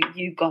 but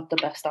you got the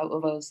best out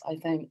of us, I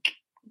think.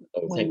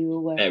 Oh, when you were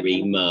working.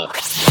 Very much.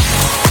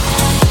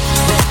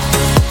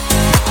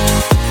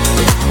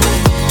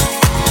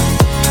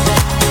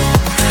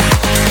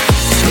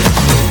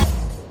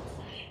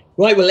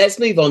 Right, well, let's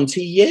move on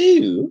to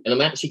you. And I'm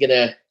actually going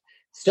to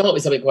start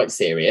with something quite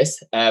serious.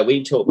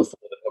 We talked before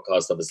the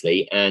podcast,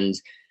 obviously, and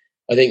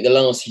I think the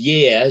last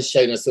year has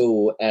shown us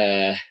all,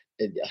 I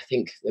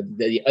think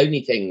the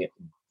only thing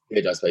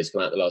good, I suppose, to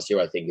come out the last year,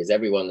 I think, is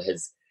everyone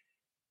has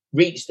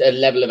reached a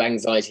level of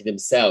anxiety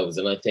themselves.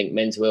 And I think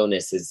mental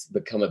illness has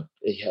become a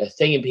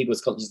thing in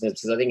people's consciousness,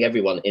 because I think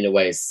everyone, in a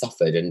way, has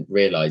suffered and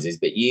realises.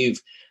 But you've,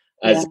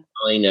 as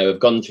I know, have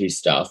gone through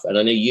stuff. And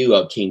I know you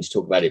are keen to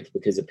talk about it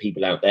because of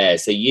people out there.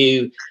 So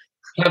you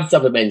have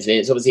suffered mentally.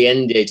 It's obviously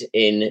ended up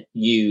in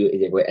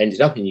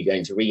you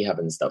going to rehab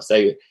and stuff.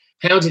 So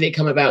how did it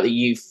come about that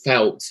you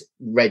felt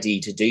ready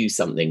to do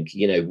something,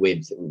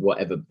 with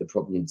whatever the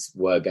problems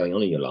were going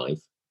on in your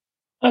life?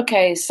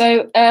 Okay,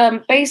 so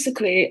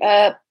basically,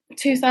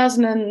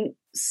 2017,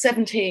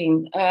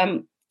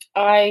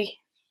 I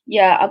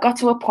got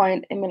to a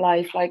point in my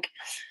life,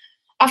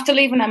 after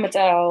leaving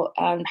Emmerdale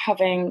and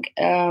having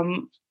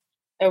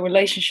a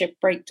relationship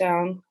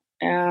breakdown,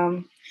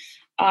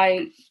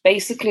 I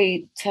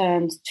basically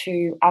turned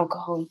to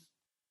alcohol,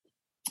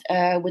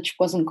 which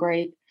wasn't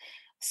great.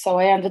 So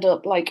I ended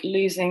up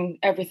losing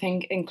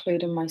everything,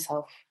 including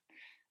myself.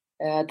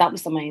 That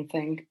was the main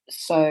thing.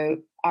 So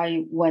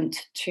I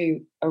went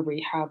to a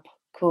rehab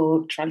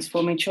called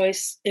Transforming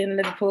Choice in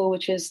Liverpool,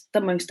 which is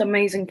the most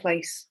amazing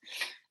place.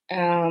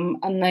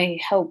 And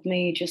they helped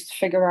me just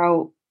figure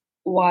out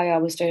why I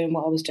was doing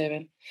what I was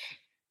doing.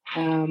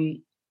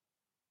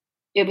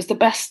 It was the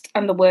best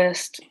and the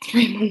worst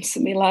 3 months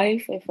of my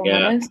life, if I'm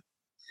honest.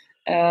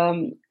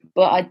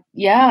 But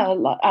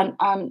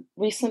and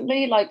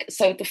recently,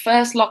 so the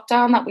first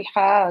lockdown that we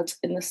had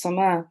in the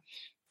summer,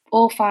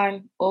 all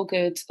fine, all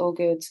good.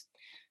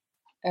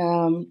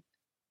 And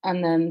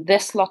then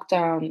this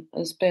lockdown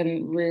has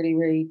been really,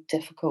 really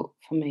difficult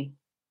for me,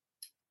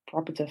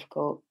 proper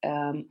difficult.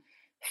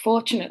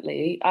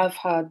 Fortunately, I've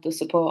had the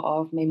support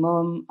of my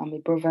mum and my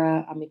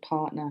brother and my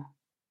partner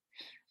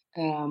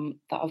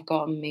that have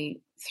gotten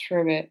me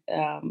through it.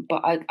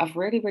 But I've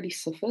really, really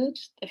suffered,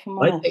 if I'm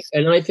honest.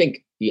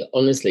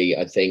 Honestly,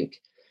 I think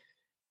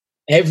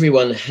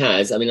everyone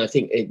has. I mean, I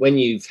think when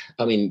I've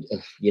had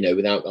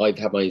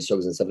my own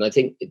struggles and stuff. And I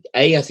think,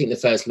 I think the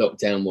first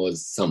lockdown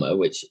was summer,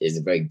 which is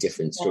a very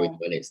different story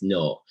when it's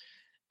not.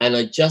 And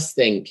I just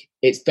think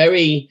it's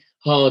very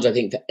hard, I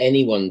think, for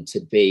anyone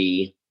to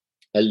be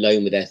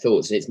alone with their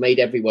thoughts. And it's made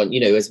everyone,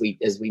 as we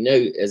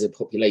know, as a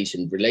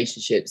population,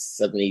 relationships,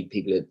 suddenly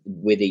people are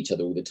with each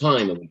other all the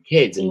time and with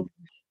kids. And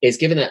it's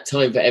given that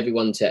time for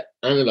everyone to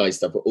analyze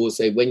stuff, but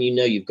also when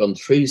you've gone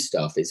through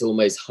stuff, it's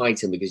almost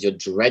heightened because you're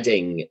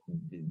dreading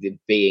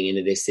being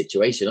in this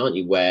situation, aren't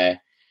you? Where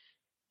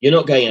you're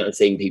not going out and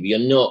seeing people, you're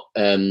not,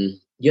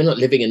 you're not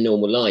living a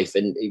normal life,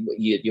 and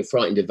you're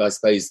frightened of, I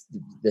suppose,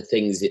 the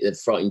things that have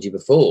frightened you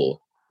before.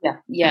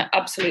 Yeah,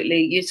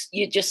 absolutely.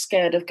 You're just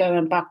scared of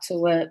going back to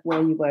where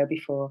you were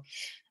before,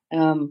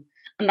 and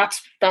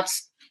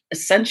that's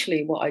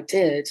essentially what I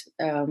did.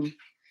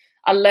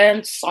 I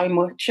learned so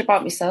much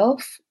about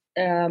myself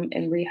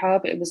in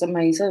rehab. It was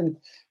amazing,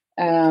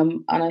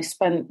 and I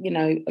spent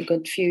a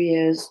good few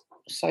years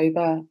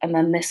sober, and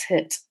then this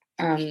hit,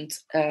 and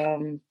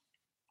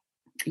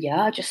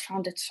I just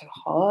found it so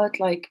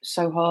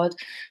hard,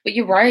 But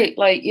you're right,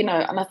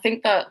 and I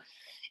think that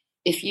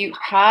if you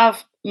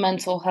have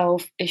mental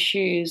health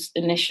issues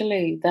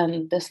initially,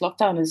 then this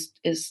lockdown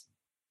is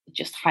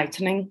just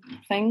heightening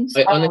things.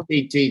 I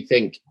honestly do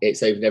think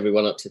it's opened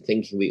everyone up to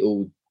thinking we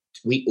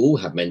all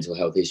have mental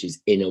health issues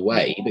in a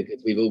way,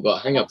 because we've all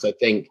got hang-ups. I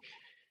think,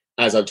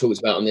 as I've talked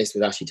about on this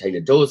with Ashley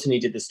Taylor-Dawson, who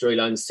did the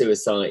storyline,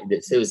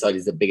 suicide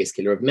is the biggest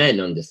killer of men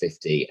under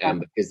 50,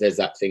 because there's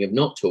that thing of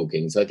not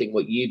talking. So I think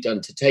what you've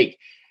done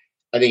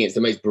I think it's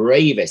the most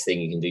bravest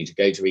thing you can do, to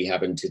go to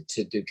rehab and to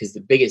do, because the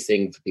biggest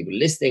thing for people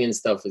listening and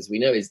stuff, as we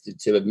know, is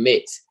to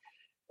admit.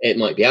 It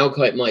might be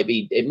alcohol, it might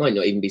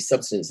not even be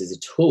substances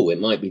at all. It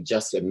might be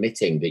just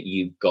admitting that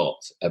you've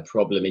got a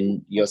problem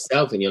in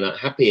yourself and you're not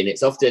happy. And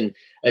it's often,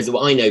 as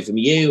what I know from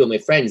you and my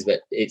friends,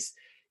 but it's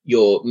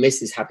your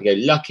Mrs.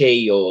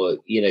 Happy-go-lucky, or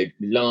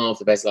laugh,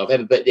 the best laugh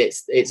ever. But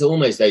it's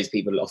almost those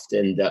people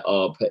often that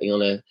are putting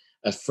on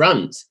a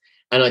front.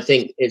 And I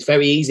think it's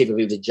very easy for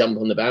people to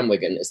jump on the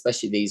bandwagon,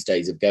 especially these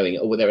days, of going,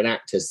 oh, well, they're an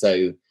actor,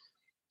 so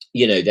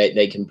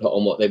they can put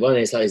on what they want.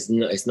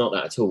 It's not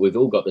that at all. We've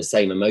all got the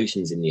same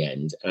emotions in the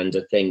end. And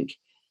I think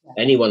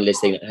anyone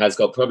listening that has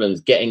got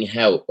problems, getting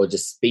help or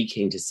just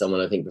speaking to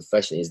someone, I think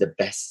professionally, is the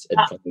best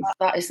advice.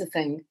 That is the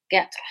thing.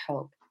 Get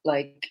help.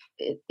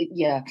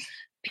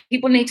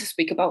 People need to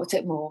speak about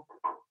it more.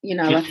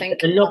 I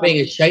think, and not being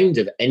ashamed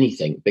of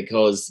anything,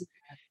 because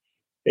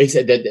it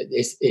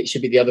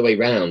should be the other way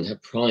around.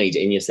 Have pride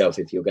in yourself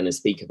if you're going to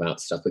speak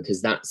about stuff,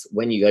 because that's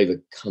when you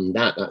overcome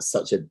that's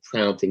such a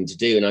proud thing to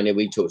do. And I know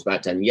we talked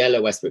about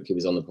Daniela Westbrook, who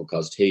was on the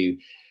podcast, who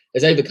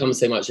has overcome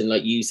so much, and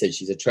like you said,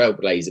 she's a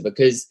trailblazer,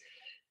 because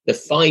the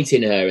fight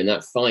in her, and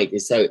that fight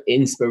is so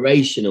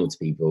inspirational to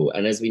people.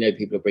 And as we know,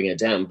 people are bringing her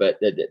down, but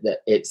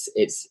it's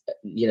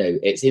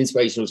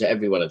inspirational to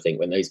everyone. I think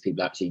when those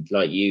people actually,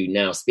 like you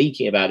now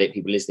speaking about it,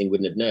 people listening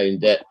wouldn't have known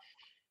that.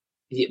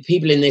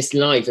 People in this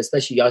life,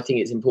 especially, I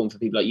think it's important for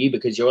people like you,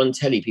 because you're on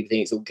telly, people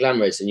think it's all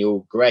glamorous and you're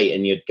all great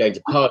and you're going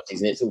to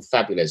parties and it's all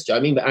fabulous. Do you know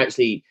what I mean? But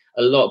actually,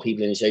 a lot of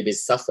people in the showbiz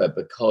suffer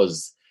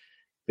because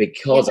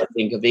I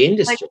think of the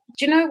industry.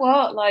 Do you know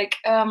what?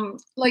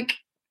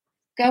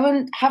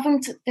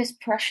 Having this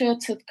pressure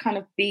to kind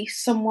of be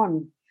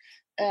someone,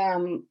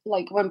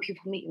 when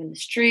people meet you in the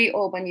street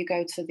or when you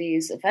go to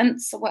these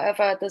events or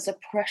whatever, there's a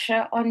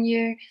pressure on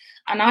you.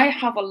 And I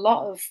have a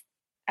lot of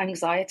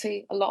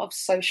anxiety, a lot of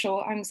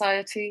social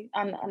anxiety,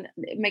 and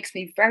it makes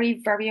me very,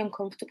 very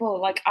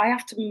uncomfortable. I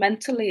have to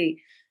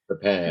mentally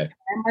prepare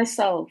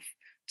myself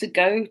to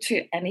go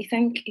to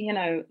anything,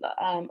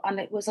 and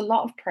it was a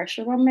lot of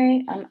pressure on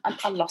me, and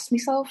I lost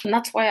myself. And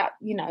that's why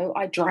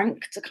I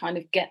drank to kind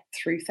of get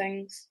through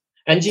things.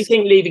 And do you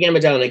think leaving Emma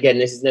down,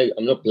 again,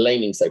 I'm not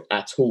blaming soap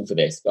at all for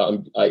this,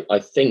 but I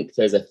think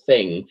there's a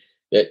thing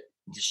that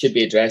should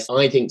be addressed.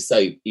 I think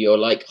soap, you're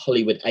like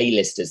Hollywood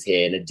A-listers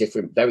here in a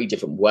very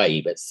different way,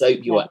 but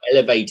soap, you are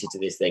elevated to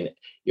this thing.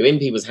 You're in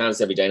people's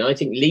houses every day. And I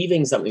think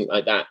leaving something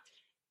like that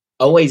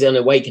always in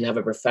a way can have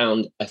a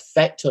profound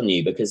effect on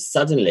you, because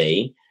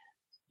suddenly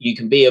you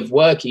can be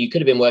you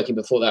could have been working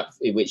before that,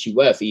 which you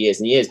were for years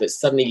and years, but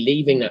suddenly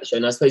leaving that show,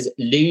 and I suppose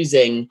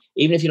losing,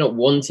 even if you're not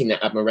wanting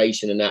that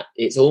admiration and that,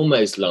 it's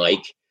almost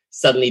like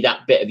suddenly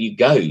that bit of you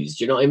goes.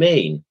 Do you know what I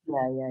mean?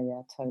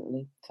 Yeah,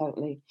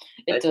 totally.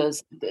 It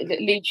does.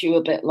 It leaves you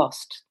a bit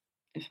lost,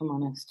 if I'm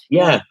honest.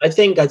 Yeah, I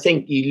think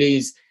you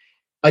lose.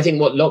 I think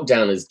what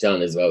lockdown has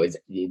done as well is,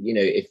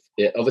 if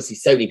obviously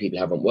so many people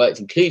haven't worked,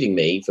 including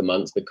me, for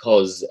months,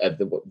 because of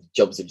the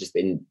jobs have just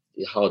been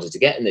harder to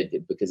get,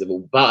 and because of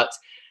all. But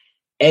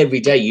every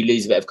day you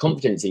lose a bit of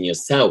confidence in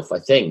yourself, I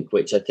think,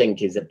 which I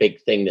think is a big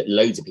thing that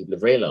loads of people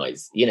have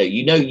realised. You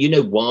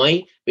know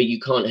why, but you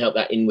can't help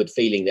that inward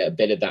feeling that a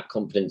bit of that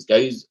confidence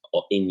goes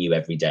in you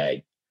every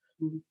day.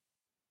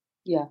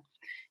 Yeah,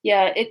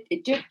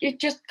 it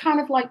just kind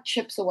of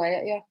chips away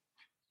at you.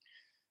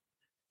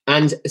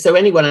 And so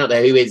anyone out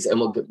there who is, and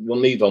we'll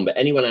move on, but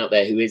anyone out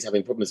there who is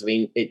having problems, I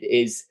mean, it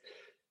is,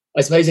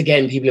 I suppose,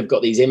 again, people have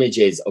got these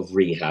images of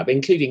rehab,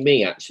 including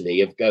me,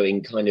 actually, of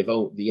going kind of,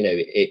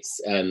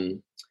 it's, I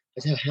don't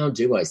know, how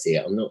do I see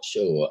it? I'm not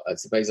sure. I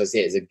suppose I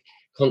see it as a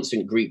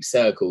constant group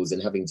circles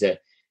and having to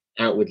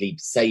outwardly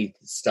say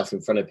stuff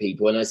in front of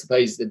people. And I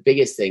suppose the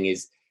biggest thing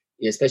is,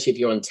 especially if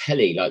you're on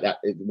telly like that,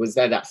 was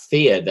there that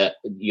fear that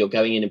you're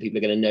going in and people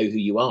are going to know who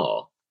you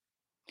are?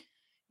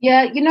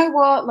 Yeah, you know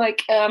what?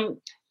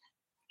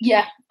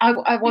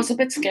 I was a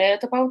bit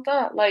scared about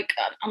that.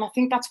 And I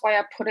think that's why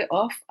I put it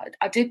off.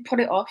 I did put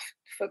it off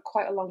for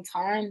quite a long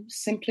time,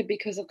 simply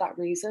because of that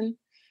reason,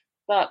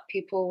 that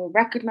people will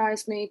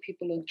recognize me,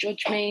 people will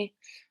judge me.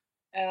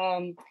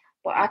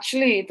 But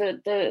actually,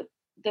 the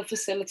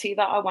facility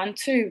that I went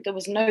to, there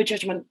was no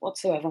judgment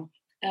whatsoever.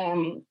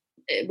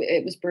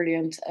 It was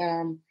brilliant.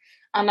 And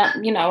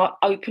I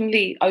open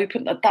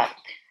that.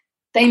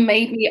 They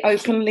made me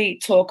openly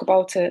talk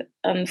about it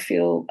and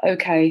feel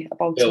okay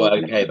about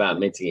talking about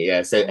admitting it.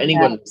 Yeah. So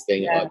anyone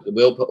listening,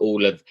 we'll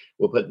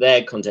put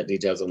their contact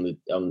details on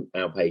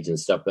our page and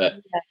stuff. But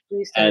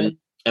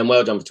and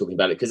well done for talking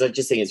about it, because I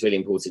just think it's really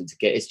important to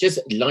get. It's just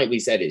like we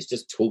said, it's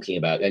just talking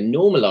about it and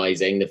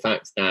normalizing the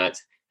fact that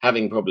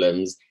having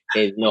problems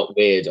is not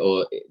weird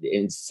or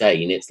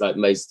insane. It's like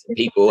most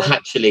people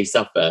actually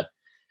suffer.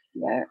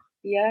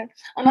 Yeah.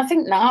 And I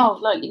think now,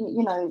 like,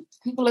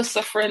 people are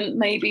suffering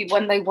maybe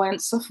when they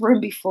weren't suffering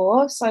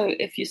before. So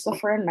if you're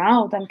suffering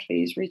now, then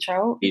please reach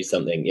out. Do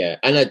something, yeah.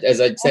 And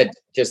as I said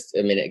just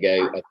a minute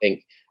ago, I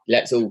think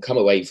let's all come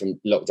away from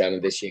lockdown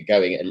of this year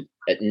going, and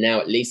now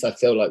at least I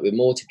feel like we're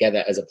more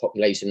together as a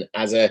population,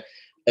 as a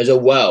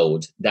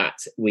world, that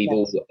we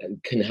all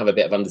can have a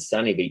bit of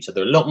understanding of each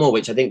other, a lot more,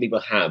 which I think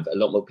people have. A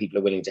lot more people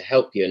are willing to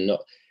help you and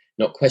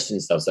not question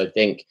stuff. So I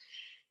think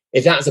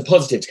if that's a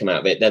positive to come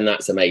out of it, then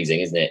that's amazing,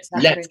 isn't it?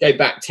 Exactly. Let's go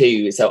back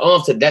to,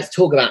 let's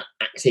talk about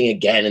acting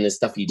again and the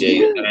stuff you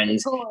do.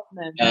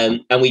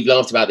 And we've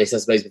laughed about this, I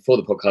suppose, before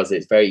the podcast.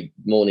 It's very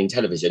morning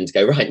television to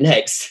go, right,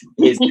 next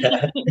is,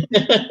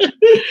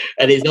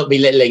 and it's not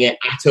belittling it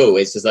at all.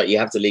 It's just like you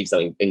have to leave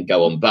something and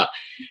go on. But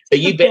so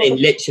you've been in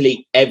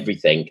literally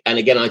everything. And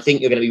again, I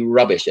think you're going to be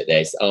rubbish at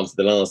this after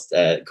the last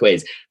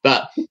quiz.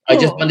 But I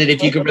just wondered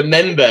if you could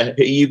remember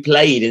who you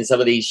played in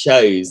some of these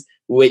shows,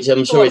 which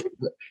I'm sure is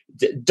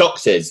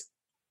Doctors.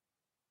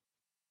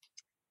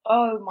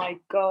 Oh my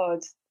God.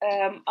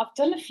 I've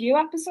done a few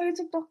episodes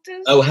of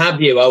Doctors. Oh,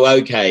 have you? Oh,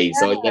 okay. Yeah,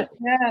 so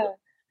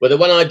well, the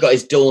one I've got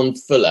is Dawn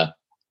Fuller.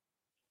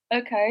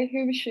 Okay,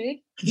 who was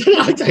she?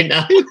 I don't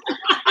know.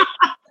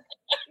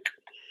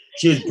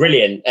 She was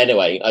brilliant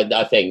anyway,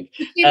 I think.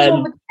 She was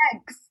on with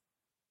eggs.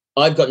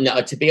 I've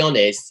got, to be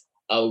honest,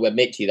 I'll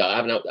admit to you that I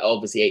haven't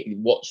obviously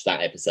watched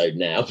that episode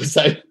now,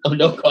 so I'm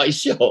not quite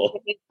sure.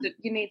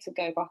 You need to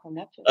go back and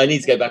watch it. I need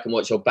to go back and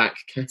watch your back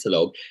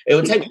catalogue. It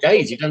will take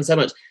days. You've done so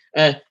much.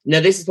 Now,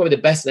 this is probably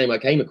the best name I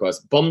came across.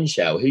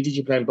 Bombshell. Who did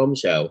you play in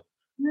Bombshell?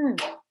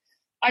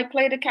 I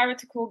played a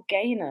character called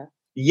Gaynor.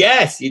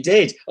 Yes, you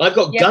did. I've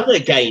got Gunnar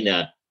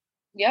Gaynor.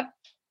 Yep.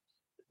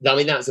 I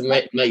mean, that's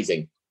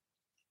amazing.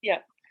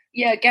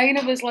 Yeah,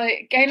 Gaynor was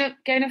like Gaynor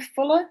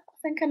Fuller.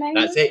 I think her name.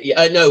 That's it.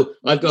 Yeah, no,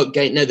 I've got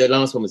no. The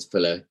last one was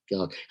Fuller.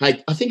 God, I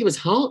think it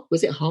was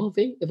Was it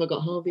Harvey? Have I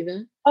got Harvey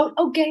there?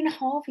 Oh, Gaynor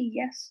Harvey.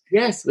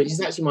 Yes, which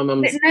is actually my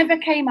mum's. It never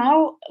came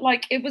out.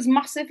 Like, it was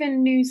massive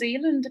in New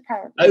Zealand,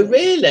 apparently. Oh,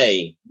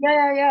 really?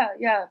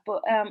 Yeah.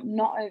 But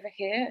not over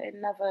here. It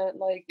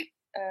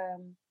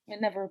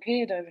never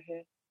appeared over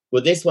here.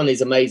 Well, this one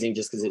is amazing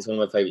just because it's one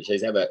of my favourite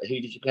shows ever.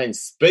 Who did you play in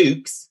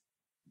Spooks?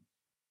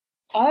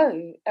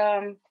 Oh,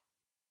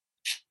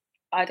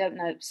 I don't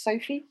know.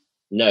 Sophie.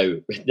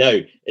 No.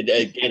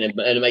 Again,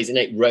 an amazing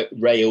name,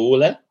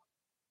 Rayola.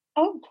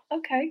 Oh,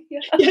 okay,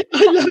 yeah. I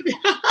love it.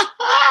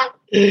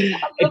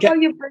 I love how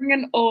you're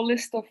bringing all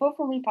this stuff up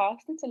when we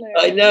passed it.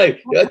 I know.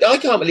 I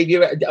can't believe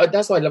you.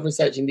 That's why I love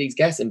researching these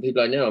guests and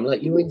people I know. I'm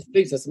like, you're in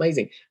Spooks. That's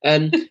amazing.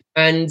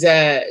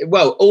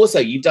 Well, also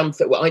you've done.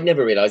 Well, I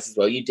never realised as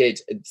well. You did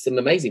some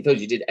amazing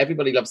films. You did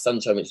Everybody Loves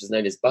Sunshine, which was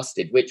known as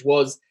Busted, which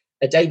was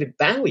a David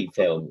Bowie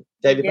film.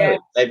 David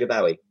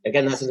Bowie.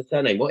 Again, that's the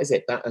surname. What is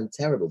it?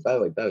 Terrible.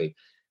 Bowie.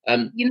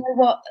 You know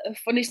what? A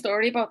funny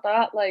story about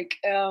that. Like,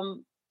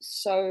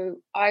 so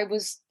I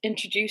was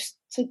introduced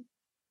to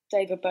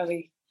David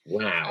Bowie.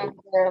 Wow.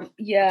 And,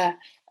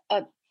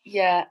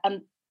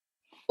 and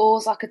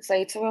all I could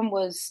say to him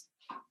was,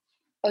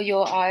 "Are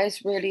your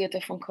eyes really a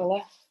different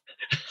colour?"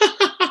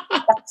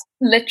 That's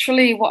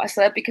literally what I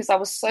said, because I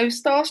was so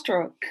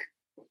starstruck.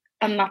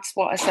 And that's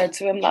what I said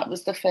to him. That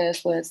was the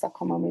first words that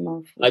come on my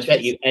mouth. I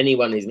bet you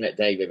anyone who's met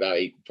David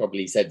Bowie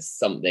probably said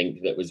something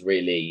that was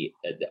really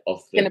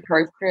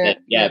inappropriate.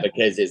 Yeah,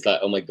 because it's like,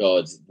 oh my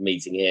God,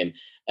 meeting him.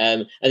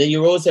 And then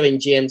you were also in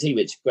GMT,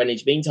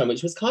 Greenwich Mean Time,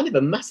 which was kind of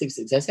a massive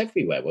success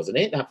everywhere, wasn't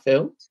it? That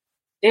film.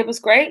 It was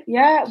great,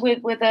 yeah.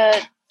 With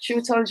Chiwetel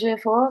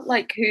Ejiofor,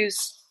 like,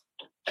 who's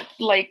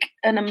like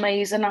an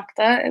amazing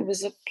actor. It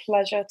was a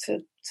pleasure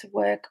to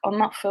work on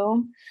that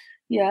film.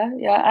 Yeah,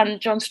 and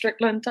John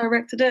Strickland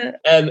directed it.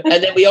 And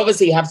then we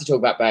obviously have to talk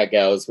about Bad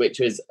Girls, which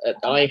was,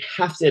 I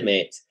have to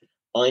admit,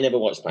 I never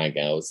watched Bad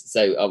Girls,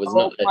 so I was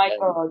not. Oh my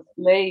God,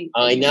 Lee!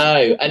 I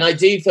know, and I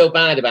do feel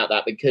bad about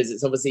that, because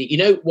it's obviously, you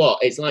know what,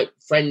 it's like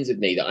Friends with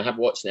me that I have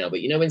watched now,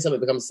 but you know when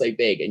something becomes so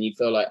big and you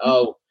feel like,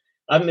 oh,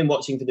 I haven't been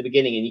watching from the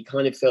beginning, and you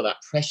kind of feel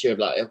that pressure of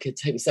like, it could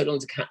take me so long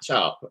to catch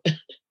up.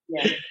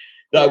 Yeah.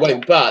 No, I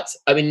won't. But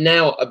I mean,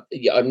 now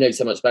I know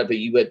so much about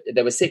it. But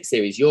there were 6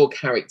 series. Your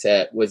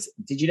character was,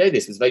 did you know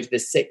this, was voted the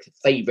 6th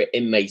favourite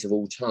inmate of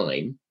all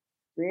time?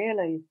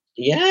 Really?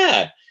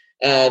 Yeah.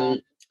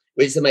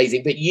 Which is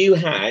amazing. But you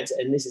had,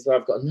 and this is where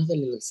I've got another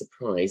little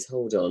surprise.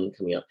 Hold on,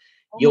 coming up.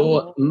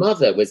 Your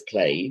mother was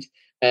played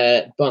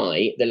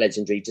by the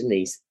legendary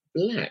Denise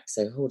black.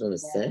 So hold on a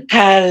sec.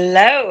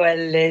 Hello,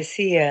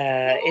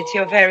 Alicia. It's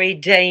your very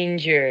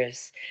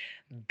dangerous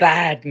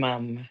bad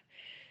mum,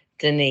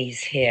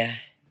 Denise here.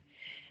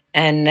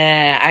 And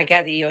I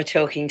gather you're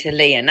talking to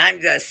Lee, and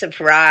I'm the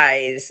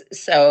surprise.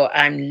 So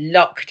I'm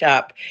locked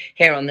up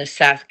here on the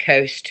South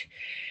Coast.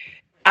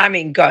 I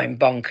mean, going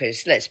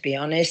bonkers, let's be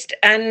honest.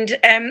 And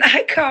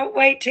I can't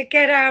wait to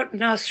get out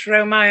and I'll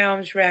throw my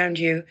arms around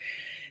you.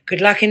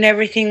 Good luck in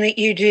everything that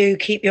you do.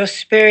 Keep your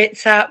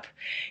spirits up.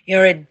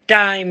 You're a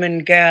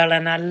diamond girl,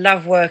 and I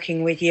love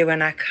working with you,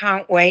 and I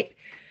can't wait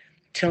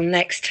till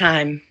next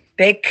time.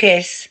 Big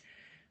kiss.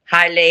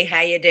 Hi, Lee.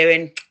 How you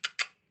doing?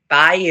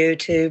 Bye, you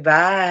two.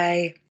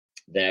 Bye.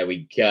 There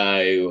we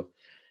go.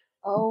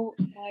 Oh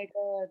my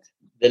God.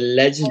 The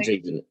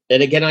legendary.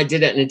 And again, I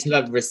did it until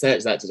I've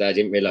researched that today. I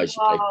didn't realise she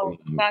played.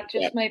 That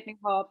just made me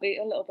heart beat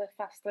a little bit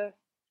faster.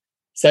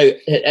 So,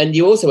 and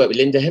you also work with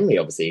Linda Henry,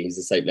 obviously, who's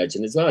a soap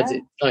legend as well.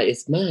 Yeah.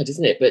 It's mad,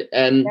 isn't it? But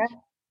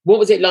what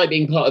was it like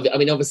being part of it? I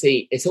mean,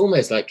 obviously, it's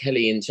almost like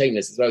Kelly and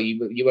Shameless as well.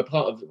 You were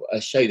part of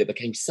a show that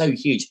became so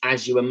huge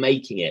as you were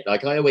making it.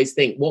 Like, I always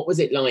think, what was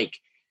it like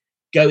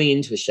going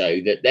into a show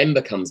that then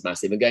becomes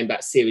massive and going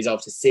back series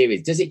after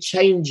series? Does it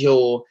change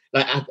your,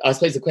 like, I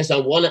suppose the question I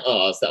want to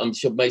ask that I'm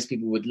sure most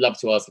people would love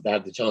to ask if they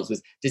had the chance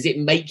was, does it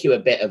make you a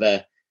bit of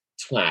a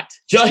twat?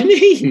 Do you know what I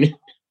mean?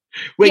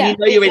 When you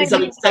know you're in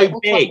something so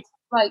big.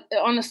 Like,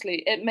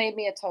 honestly, it made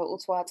me a total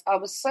twat. I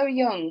was so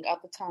young at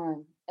the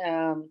time,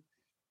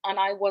 and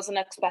I wasn't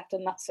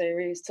expecting that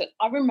series to.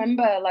 I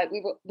remember, like,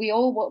 we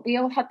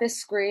all had this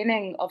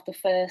screening of the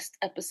first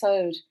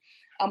episode,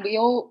 and we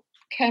all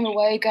came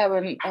away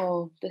going,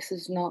 "Oh, this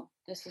is not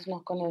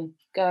gonna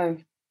go,"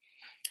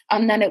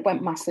 and then it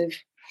went massive,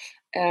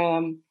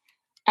 and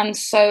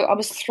so I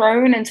was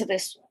thrown into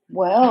this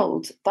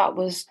world that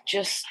was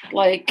just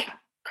like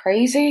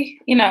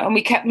crazy, you know, and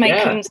we kept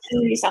making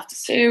series after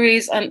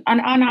series, and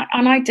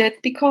I did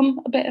become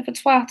a bit of a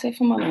twat, if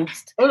I'm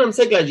honest. Oh, and I'm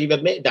so glad you've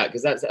admitted that,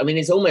 because that's, I mean,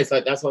 it's almost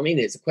like, that's what I mean.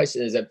 It's a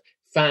question as a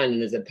fan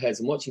and as a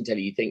person watching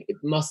telly, you think it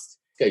must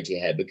go to your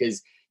head,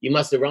 because you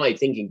must arrive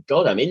thinking,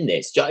 God, I'm in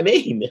this. Do you know what I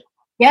mean?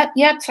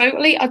 Yeah,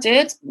 totally. I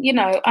did, you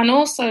know, and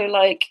also,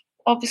 like,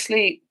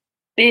 obviously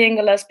being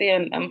a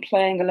lesbian and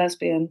playing a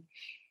lesbian,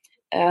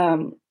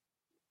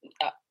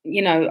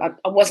 you know,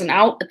 I wasn't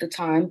out at the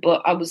time,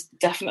 but I was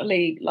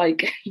definitely,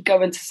 like,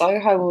 going to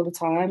Soho all the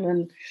time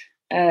and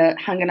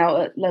hanging out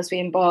at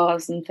lesbian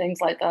bars and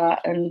things like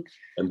that, and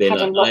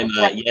being like,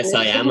 yes,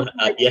 I am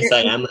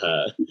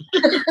her.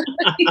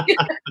 Yeah,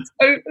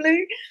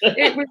 totally.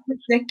 It was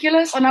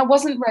ridiculous, and I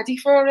wasn't ready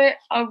for it.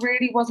 I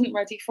really wasn't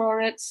ready for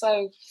it,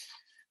 so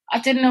I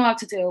didn't know how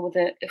to deal with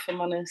it, if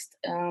I'm honest.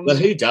 Well,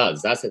 who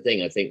does? That's the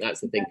thing. I think that's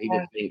the thing.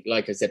 People think,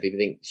 like I said, people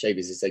think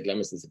showbiz is so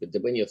glamorous and stuff,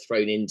 but when you're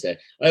thrown into,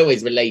 I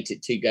always relate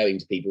it to going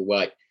to people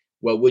like,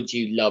 well, would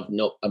you love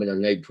not, I mean, I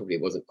know probably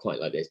it wasn't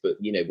quite like this, but,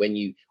 you know, when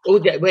you,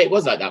 it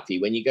was like that for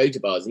you, when you go to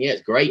bars, and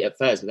it's great at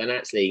first, but then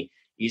actually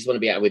you just want to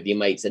be out with your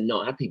mates and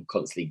not have people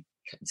constantly,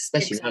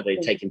 especially now they're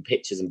taking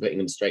pictures and putting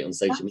them straight on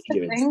social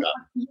media and stuff.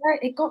 Yeah,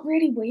 it got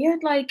really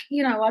weird. Like,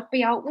 you know, I'd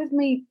be out with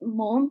me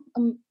mum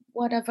and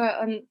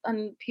whatever,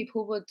 and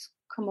people would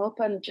come up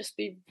and just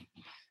be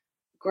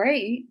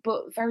great,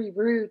 but very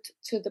rude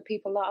to the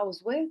people that I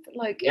was with.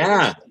 Like,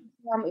 it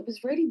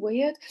was really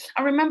weird.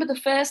 I remember the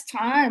first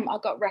time I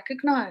got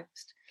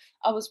recognised.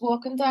 I was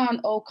walking down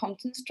Old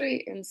Compton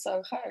Street in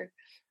Soho,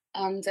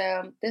 and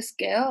this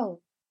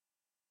girl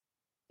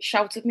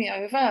shouted me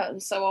over,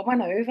 and so I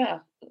went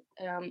over,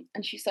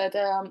 and she said,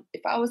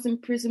 if I was in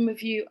prison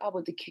with you, I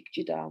would have kicked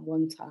you down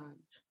one time.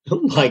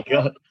 Oh my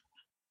God.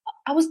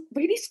 I was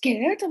really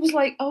scared. I was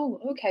like, oh,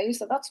 okay,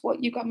 so that's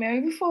what you got me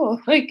over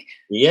for. Like,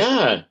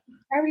 yeah,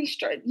 very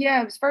straight.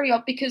 Yeah, it was very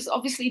odd, because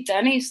obviously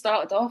Denny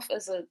started off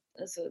as a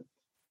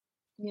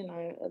you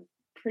know, a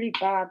pretty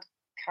bad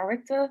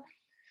character,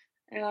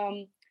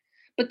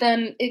 but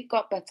then it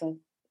got better.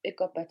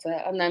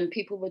 And then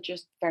people were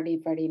just very,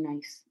 very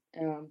nice.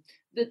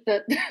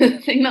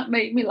 The thing that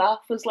made me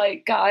laugh was,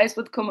 like, guys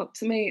would come up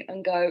to me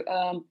and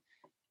go,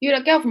 "You're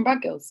a girl from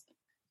Bad Girls?"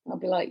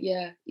 I'd be like,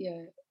 yeah.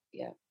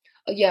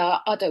 Yeah,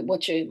 I don't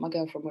watch it. My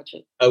girlfriend watch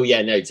it. Oh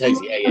yeah, no,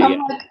 totally. Yeah. I'm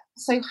like,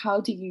 so how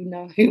do you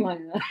know who I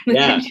am?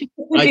 Yeah,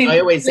 I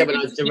always said when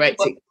I was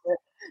directing,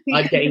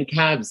 I'd get in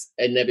cabs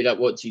and they'd be like,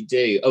 "What do you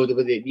do?" Oh,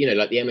 you know,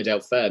 like the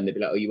Emmerdale firm. They'd be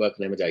like, "Oh, you work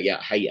on Emmerdale?" Yeah,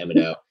 I hate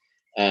Emmerdale.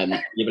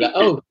 You'd be like,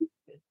 "Oh,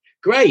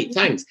 great,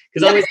 thanks."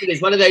 Because I always think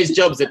it's one of those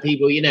jobs that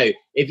people, you know,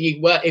 if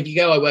you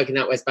go, I work in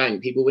NatWest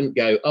Bank, people wouldn't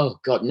go, "Oh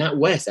God,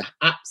 NatWest, I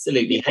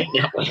absolutely hate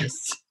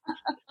NatWest."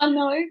 I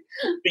know.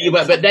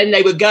 But then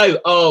they would go,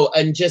 "Oh,"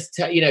 and just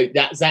you know,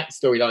 that Zach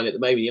storyline at the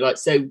moment. You're like,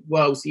 so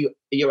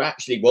you're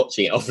actually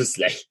watching it,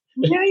 obviously.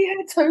 Yeah,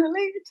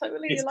 totally. It's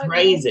like,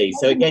 crazy.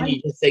 So again,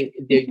 you just think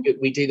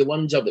we do the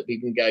one job that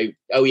people can go,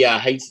 "Oh yeah, I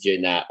hated you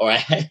in that," or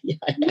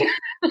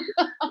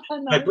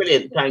No,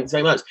 brilliant, thanks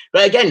very much.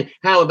 But again,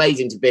 how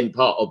amazing to have been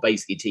part of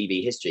basically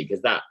TV history,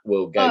 because that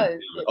will go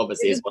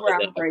obviously it was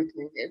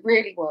groundbreaking. It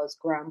really was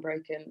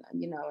groundbreaking,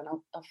 you know, and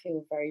I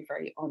feel very,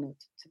 very honoured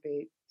to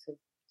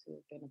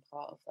have been a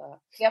part of that.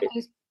 Yeah,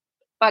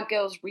 Bad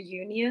Girls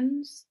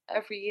reunions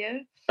every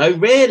year. Oh,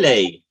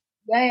 really?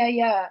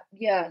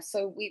 Yeah.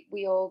 So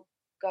we all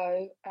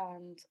go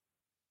and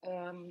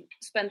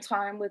spend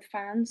time with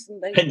fans, and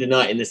they Spend the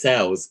night in the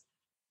cells.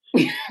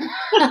 Did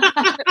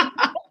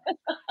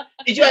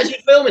you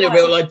actually film in a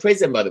real life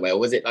prison, by the way, or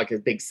was it like a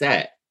big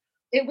set?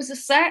 It was a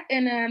set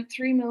in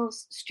Three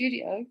Mills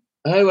studio.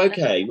 Oh,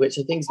 okay. Which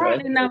I think is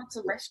right now it's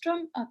a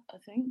restaurant, I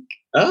think.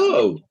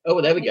 Oh,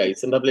 well, there we go.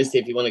 Some publicity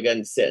if you want to go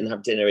and sit and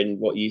have dinner in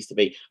what used to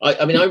be.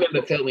 I mean, I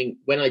remember filming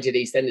when I did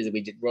EastEnders, and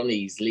we did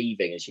Ronnie's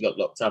Leaving, and she got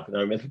locked up. And I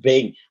remember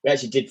we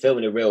actually did film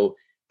in a real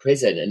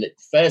prison. And at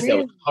first, I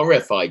was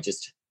horrified.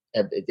 Just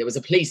there was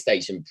a police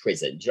station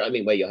prison. Do you know what I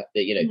mean? Where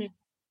you know,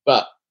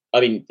 but I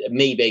mean,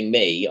 me being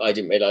me, I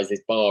didn't realise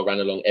this bar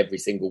ran along every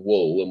single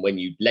wall, and when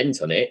you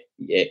leant on it,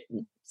 it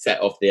set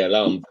off the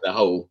alarm for the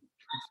whole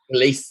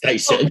police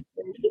station.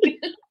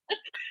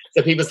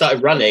 So people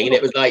started running, and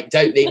it was like,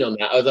 don't lean on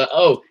that. I was like,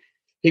 oh,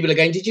 people are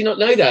going, did you not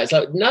know that? It's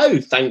like,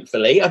 no,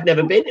 thankfully, I've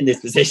never been in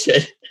this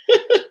position.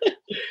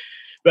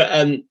 But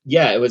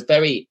yeah, it was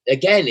very,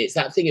 again, it's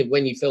that thing of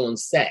when you film on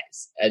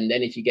sets, and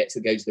then if you get to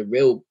go to the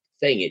real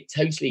thing, it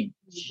totally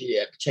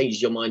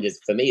changes your mind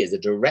for me as a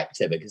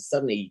director, because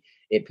suddenly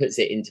it puts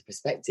it into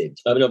perspective.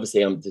 I mean,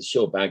 obviously, I'm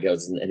sure Bad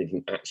Girls isn't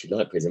anything actually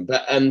like prison.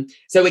 But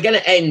so we're going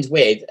to end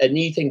with a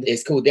new thing.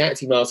 It's called the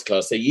Acting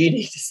Masterclass. So you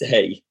need to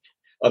say,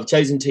 I've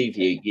chosen two for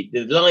you.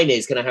 The line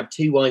is, can I have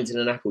 2 wines and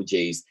an apple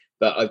juice?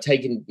 But I've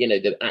taken,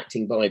 the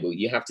acting Bible.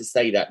 You have to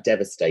say that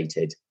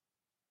devastated.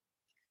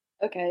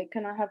 Okay,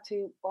 can I have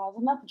 2 wines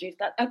and apple juice?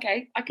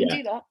 Okay, I can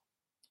do that.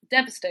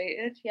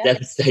 Devastated, yeah.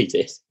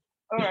 Devastated.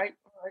 All right.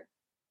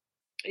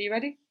 Are you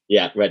ready?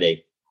 Yeah,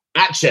 ready.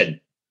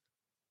 Action.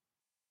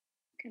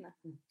 Can I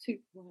have 2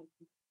 wines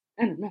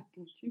and an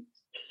apple juice?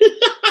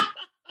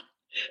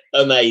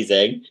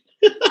 Amazing.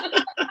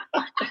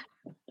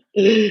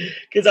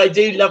 Because I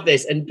do love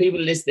this, and people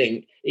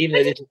listening, even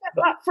though this is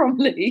that from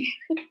Lee.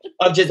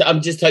 I'm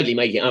just totally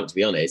making it up, to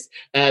be honest.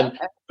 But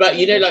like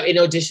in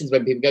auditions,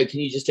 when people go, can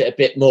you just do it a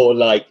bit more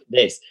like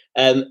this?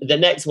 The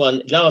next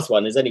one, last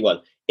one, there's only one,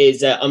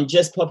 is I'm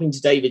just popping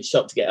to David's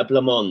shop to get a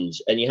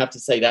blancmange, and you have to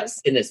say that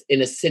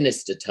in a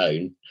sinister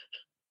tone.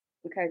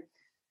 Okay.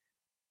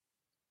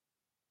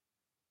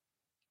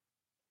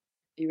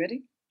 You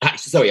ready?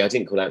 Sorry, I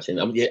didn't call action.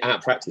 I'm out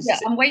of practice. Yeah,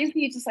 I'm waiting for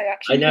you to say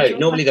action. I know.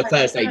 Normally the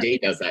first AD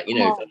does that,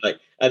 So like,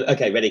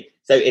 okay, ready.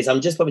 So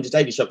I'm just popping to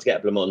David's shop to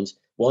get a blancmange.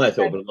 Why I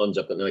thought blancmange,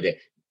 I've got no idea.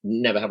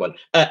 Never had one.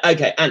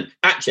 Okay, and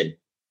action.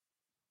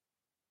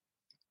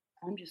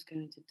 I'm just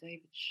going to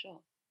David's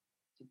shop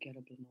to get a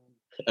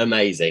blancmange.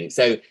 Amazing.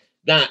 So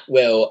that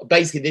will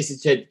basically, this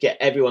is to get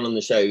everyone on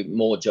the show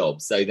more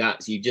jobs. So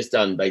that's, you've just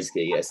done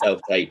basically a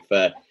self-tape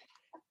for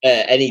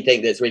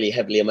anything that's really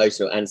heavily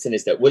emotional and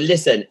sinister. Well,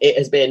 listen, it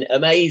has been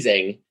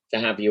amazing to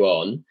have you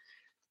on.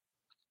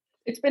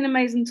 It's been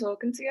amazing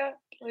talking to you.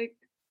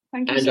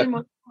 Thank you so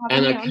much for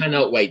having me on.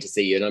 Cannot wait to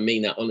see you. And I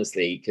mean that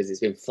honestly, because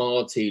it's been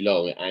far too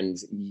long, and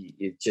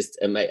it's just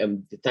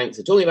amazing. Thanks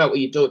for talking about what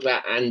you talked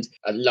about, and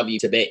I love you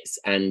to bits,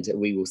 and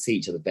we will see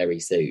each other very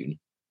soon.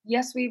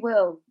 Yes, we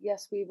will.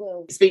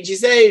 Speak to you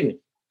soon.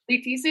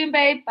 Speak to you soon,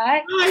 babe.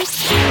 Bye.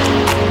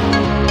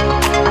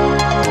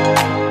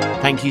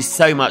 Thank you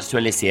so much to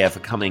Alicia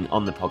for coming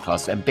on the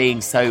podcast and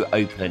being so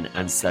open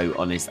and so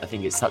honest. I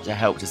think it's such a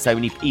help to so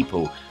many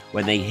people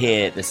when they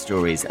hear the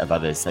stories of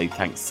others. So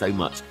thanks so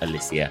much,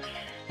 Alicia.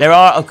 There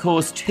are, of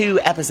course, 2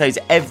 episodes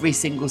every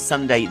single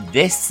Sunday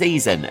this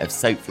season of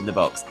Soap from the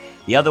Box.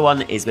 The other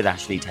one is with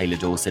Ashley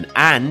Taylor-Dawson,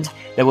 and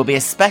there will be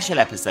a special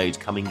episode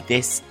coming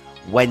this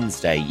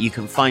Wednesday. You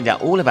can find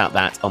out all about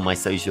that on my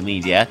social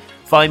media.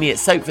 Find me at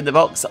Soap from the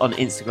Box on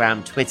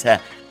Instagram, Twitter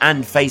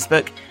and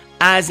Facebook.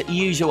 As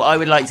usual, I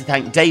would like to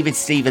thank David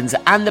Stevens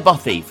and the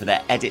Bothy for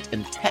their edit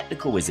and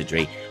technical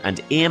wizardry,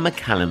 and Ian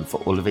McCallum for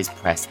all of his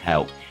press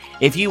help.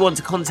 If you want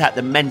to contact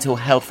the Mental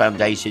Health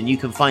Foundation, you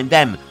can find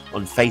them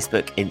on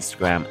Facebook,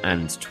 Instagram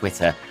and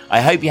Twitter.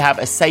 I hope you have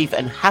a safe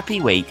and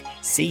happy week.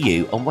 See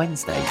you on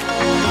Wednesday.